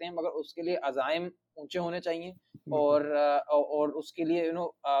कर सकते हैं, मगर उसके लिए अज़ाइम ऊंचे होने चाहिए और उसके लिए you know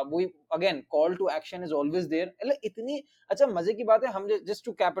we again call to action is always there. इतनी अच्छा मजे की बात है, हम just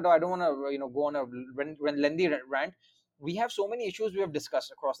to cap it off, I don't want to you know go on a when lengthy rant. We have so many issues we have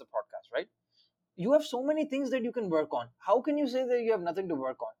discussed across the podcast, right? You have so many things that you can work on. How can you say that you have nothing to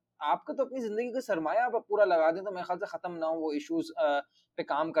work on? आपका तो अपनी जिंदगी का सरमाया आप पूरा लगा दें तो मेरे ख्याल से खत्म ना हो वो इश्यूज पे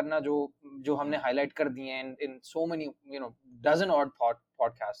काम करना जो हमने हाईलाइट कर दिए हैं in so many you know dozen odd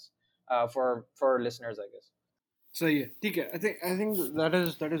podcasts for listeners, I guess. सही है, ठीक है. I think that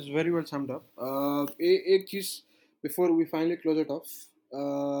is very well summed up. एक चीज before we finally close it off,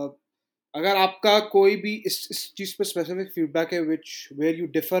 अगर आपका कोई भी इस चीज पे specific feedback है where you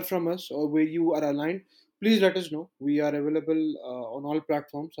differ from us or where you are aligned, please let us know. We are available on all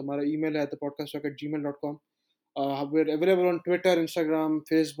platforms. हमारा email है thepodcasttalk@gmail.com. We're available on Twitter, Instagram,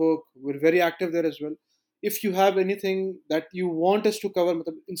 Facebook. We're very active there as well. If you have anything that you want us to cover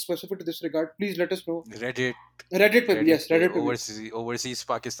in specific to this regard, please let us know. Reddit पे, yes, Reddit पे overseas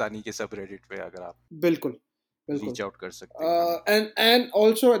Pakistani के सब Reddit पे अगर आप बिल्कुल reach out कर सकते हैं. And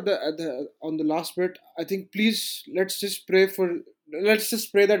also at the on the last bit, I think please let's just pray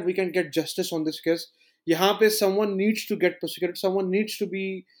that we can get justice on this case. यहाँ पे someone needs to get prosecuted, someone needs to be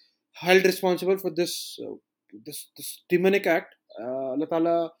held responsible for this demonic act. अल्लाह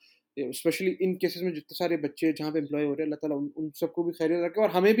ताला specially in cases में जितने सारे बच्चे जहाँ पे employ हो रहे हैं, अल्लाह ताला उन सबको भी खैरियत रखे और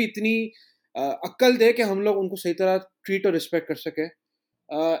हमें भी इतनी अक्ल दे कि हम लोग उनको सही तरह ट्रीट और रिस्पेक्ट कर सके.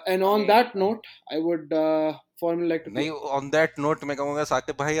 And on that note, I would formally like to... नहीं, on that note मैं कहूँगा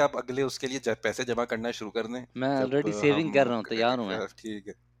साकिब भाई आप अगले उसके लिए पैसे जमा करना शुरू कर दें. मैं ऑलरेडी सेविंग कर रहा हूँ, तैयार हूँ मैं.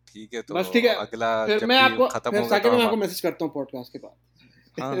 ठीक है तो बस ठीक है, अगला फिर मैं आपको फिर साकिब मैं आपको मैसेज करता हूँ पॉडकास्ट के बाद.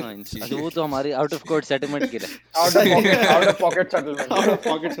 हाँ अच्छा वो तो हमारी आउट ऑफ कोर्ट सेटलमेंट के लिए. out of pocket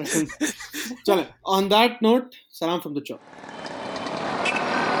settlement. चले, on that note, salam from the chop.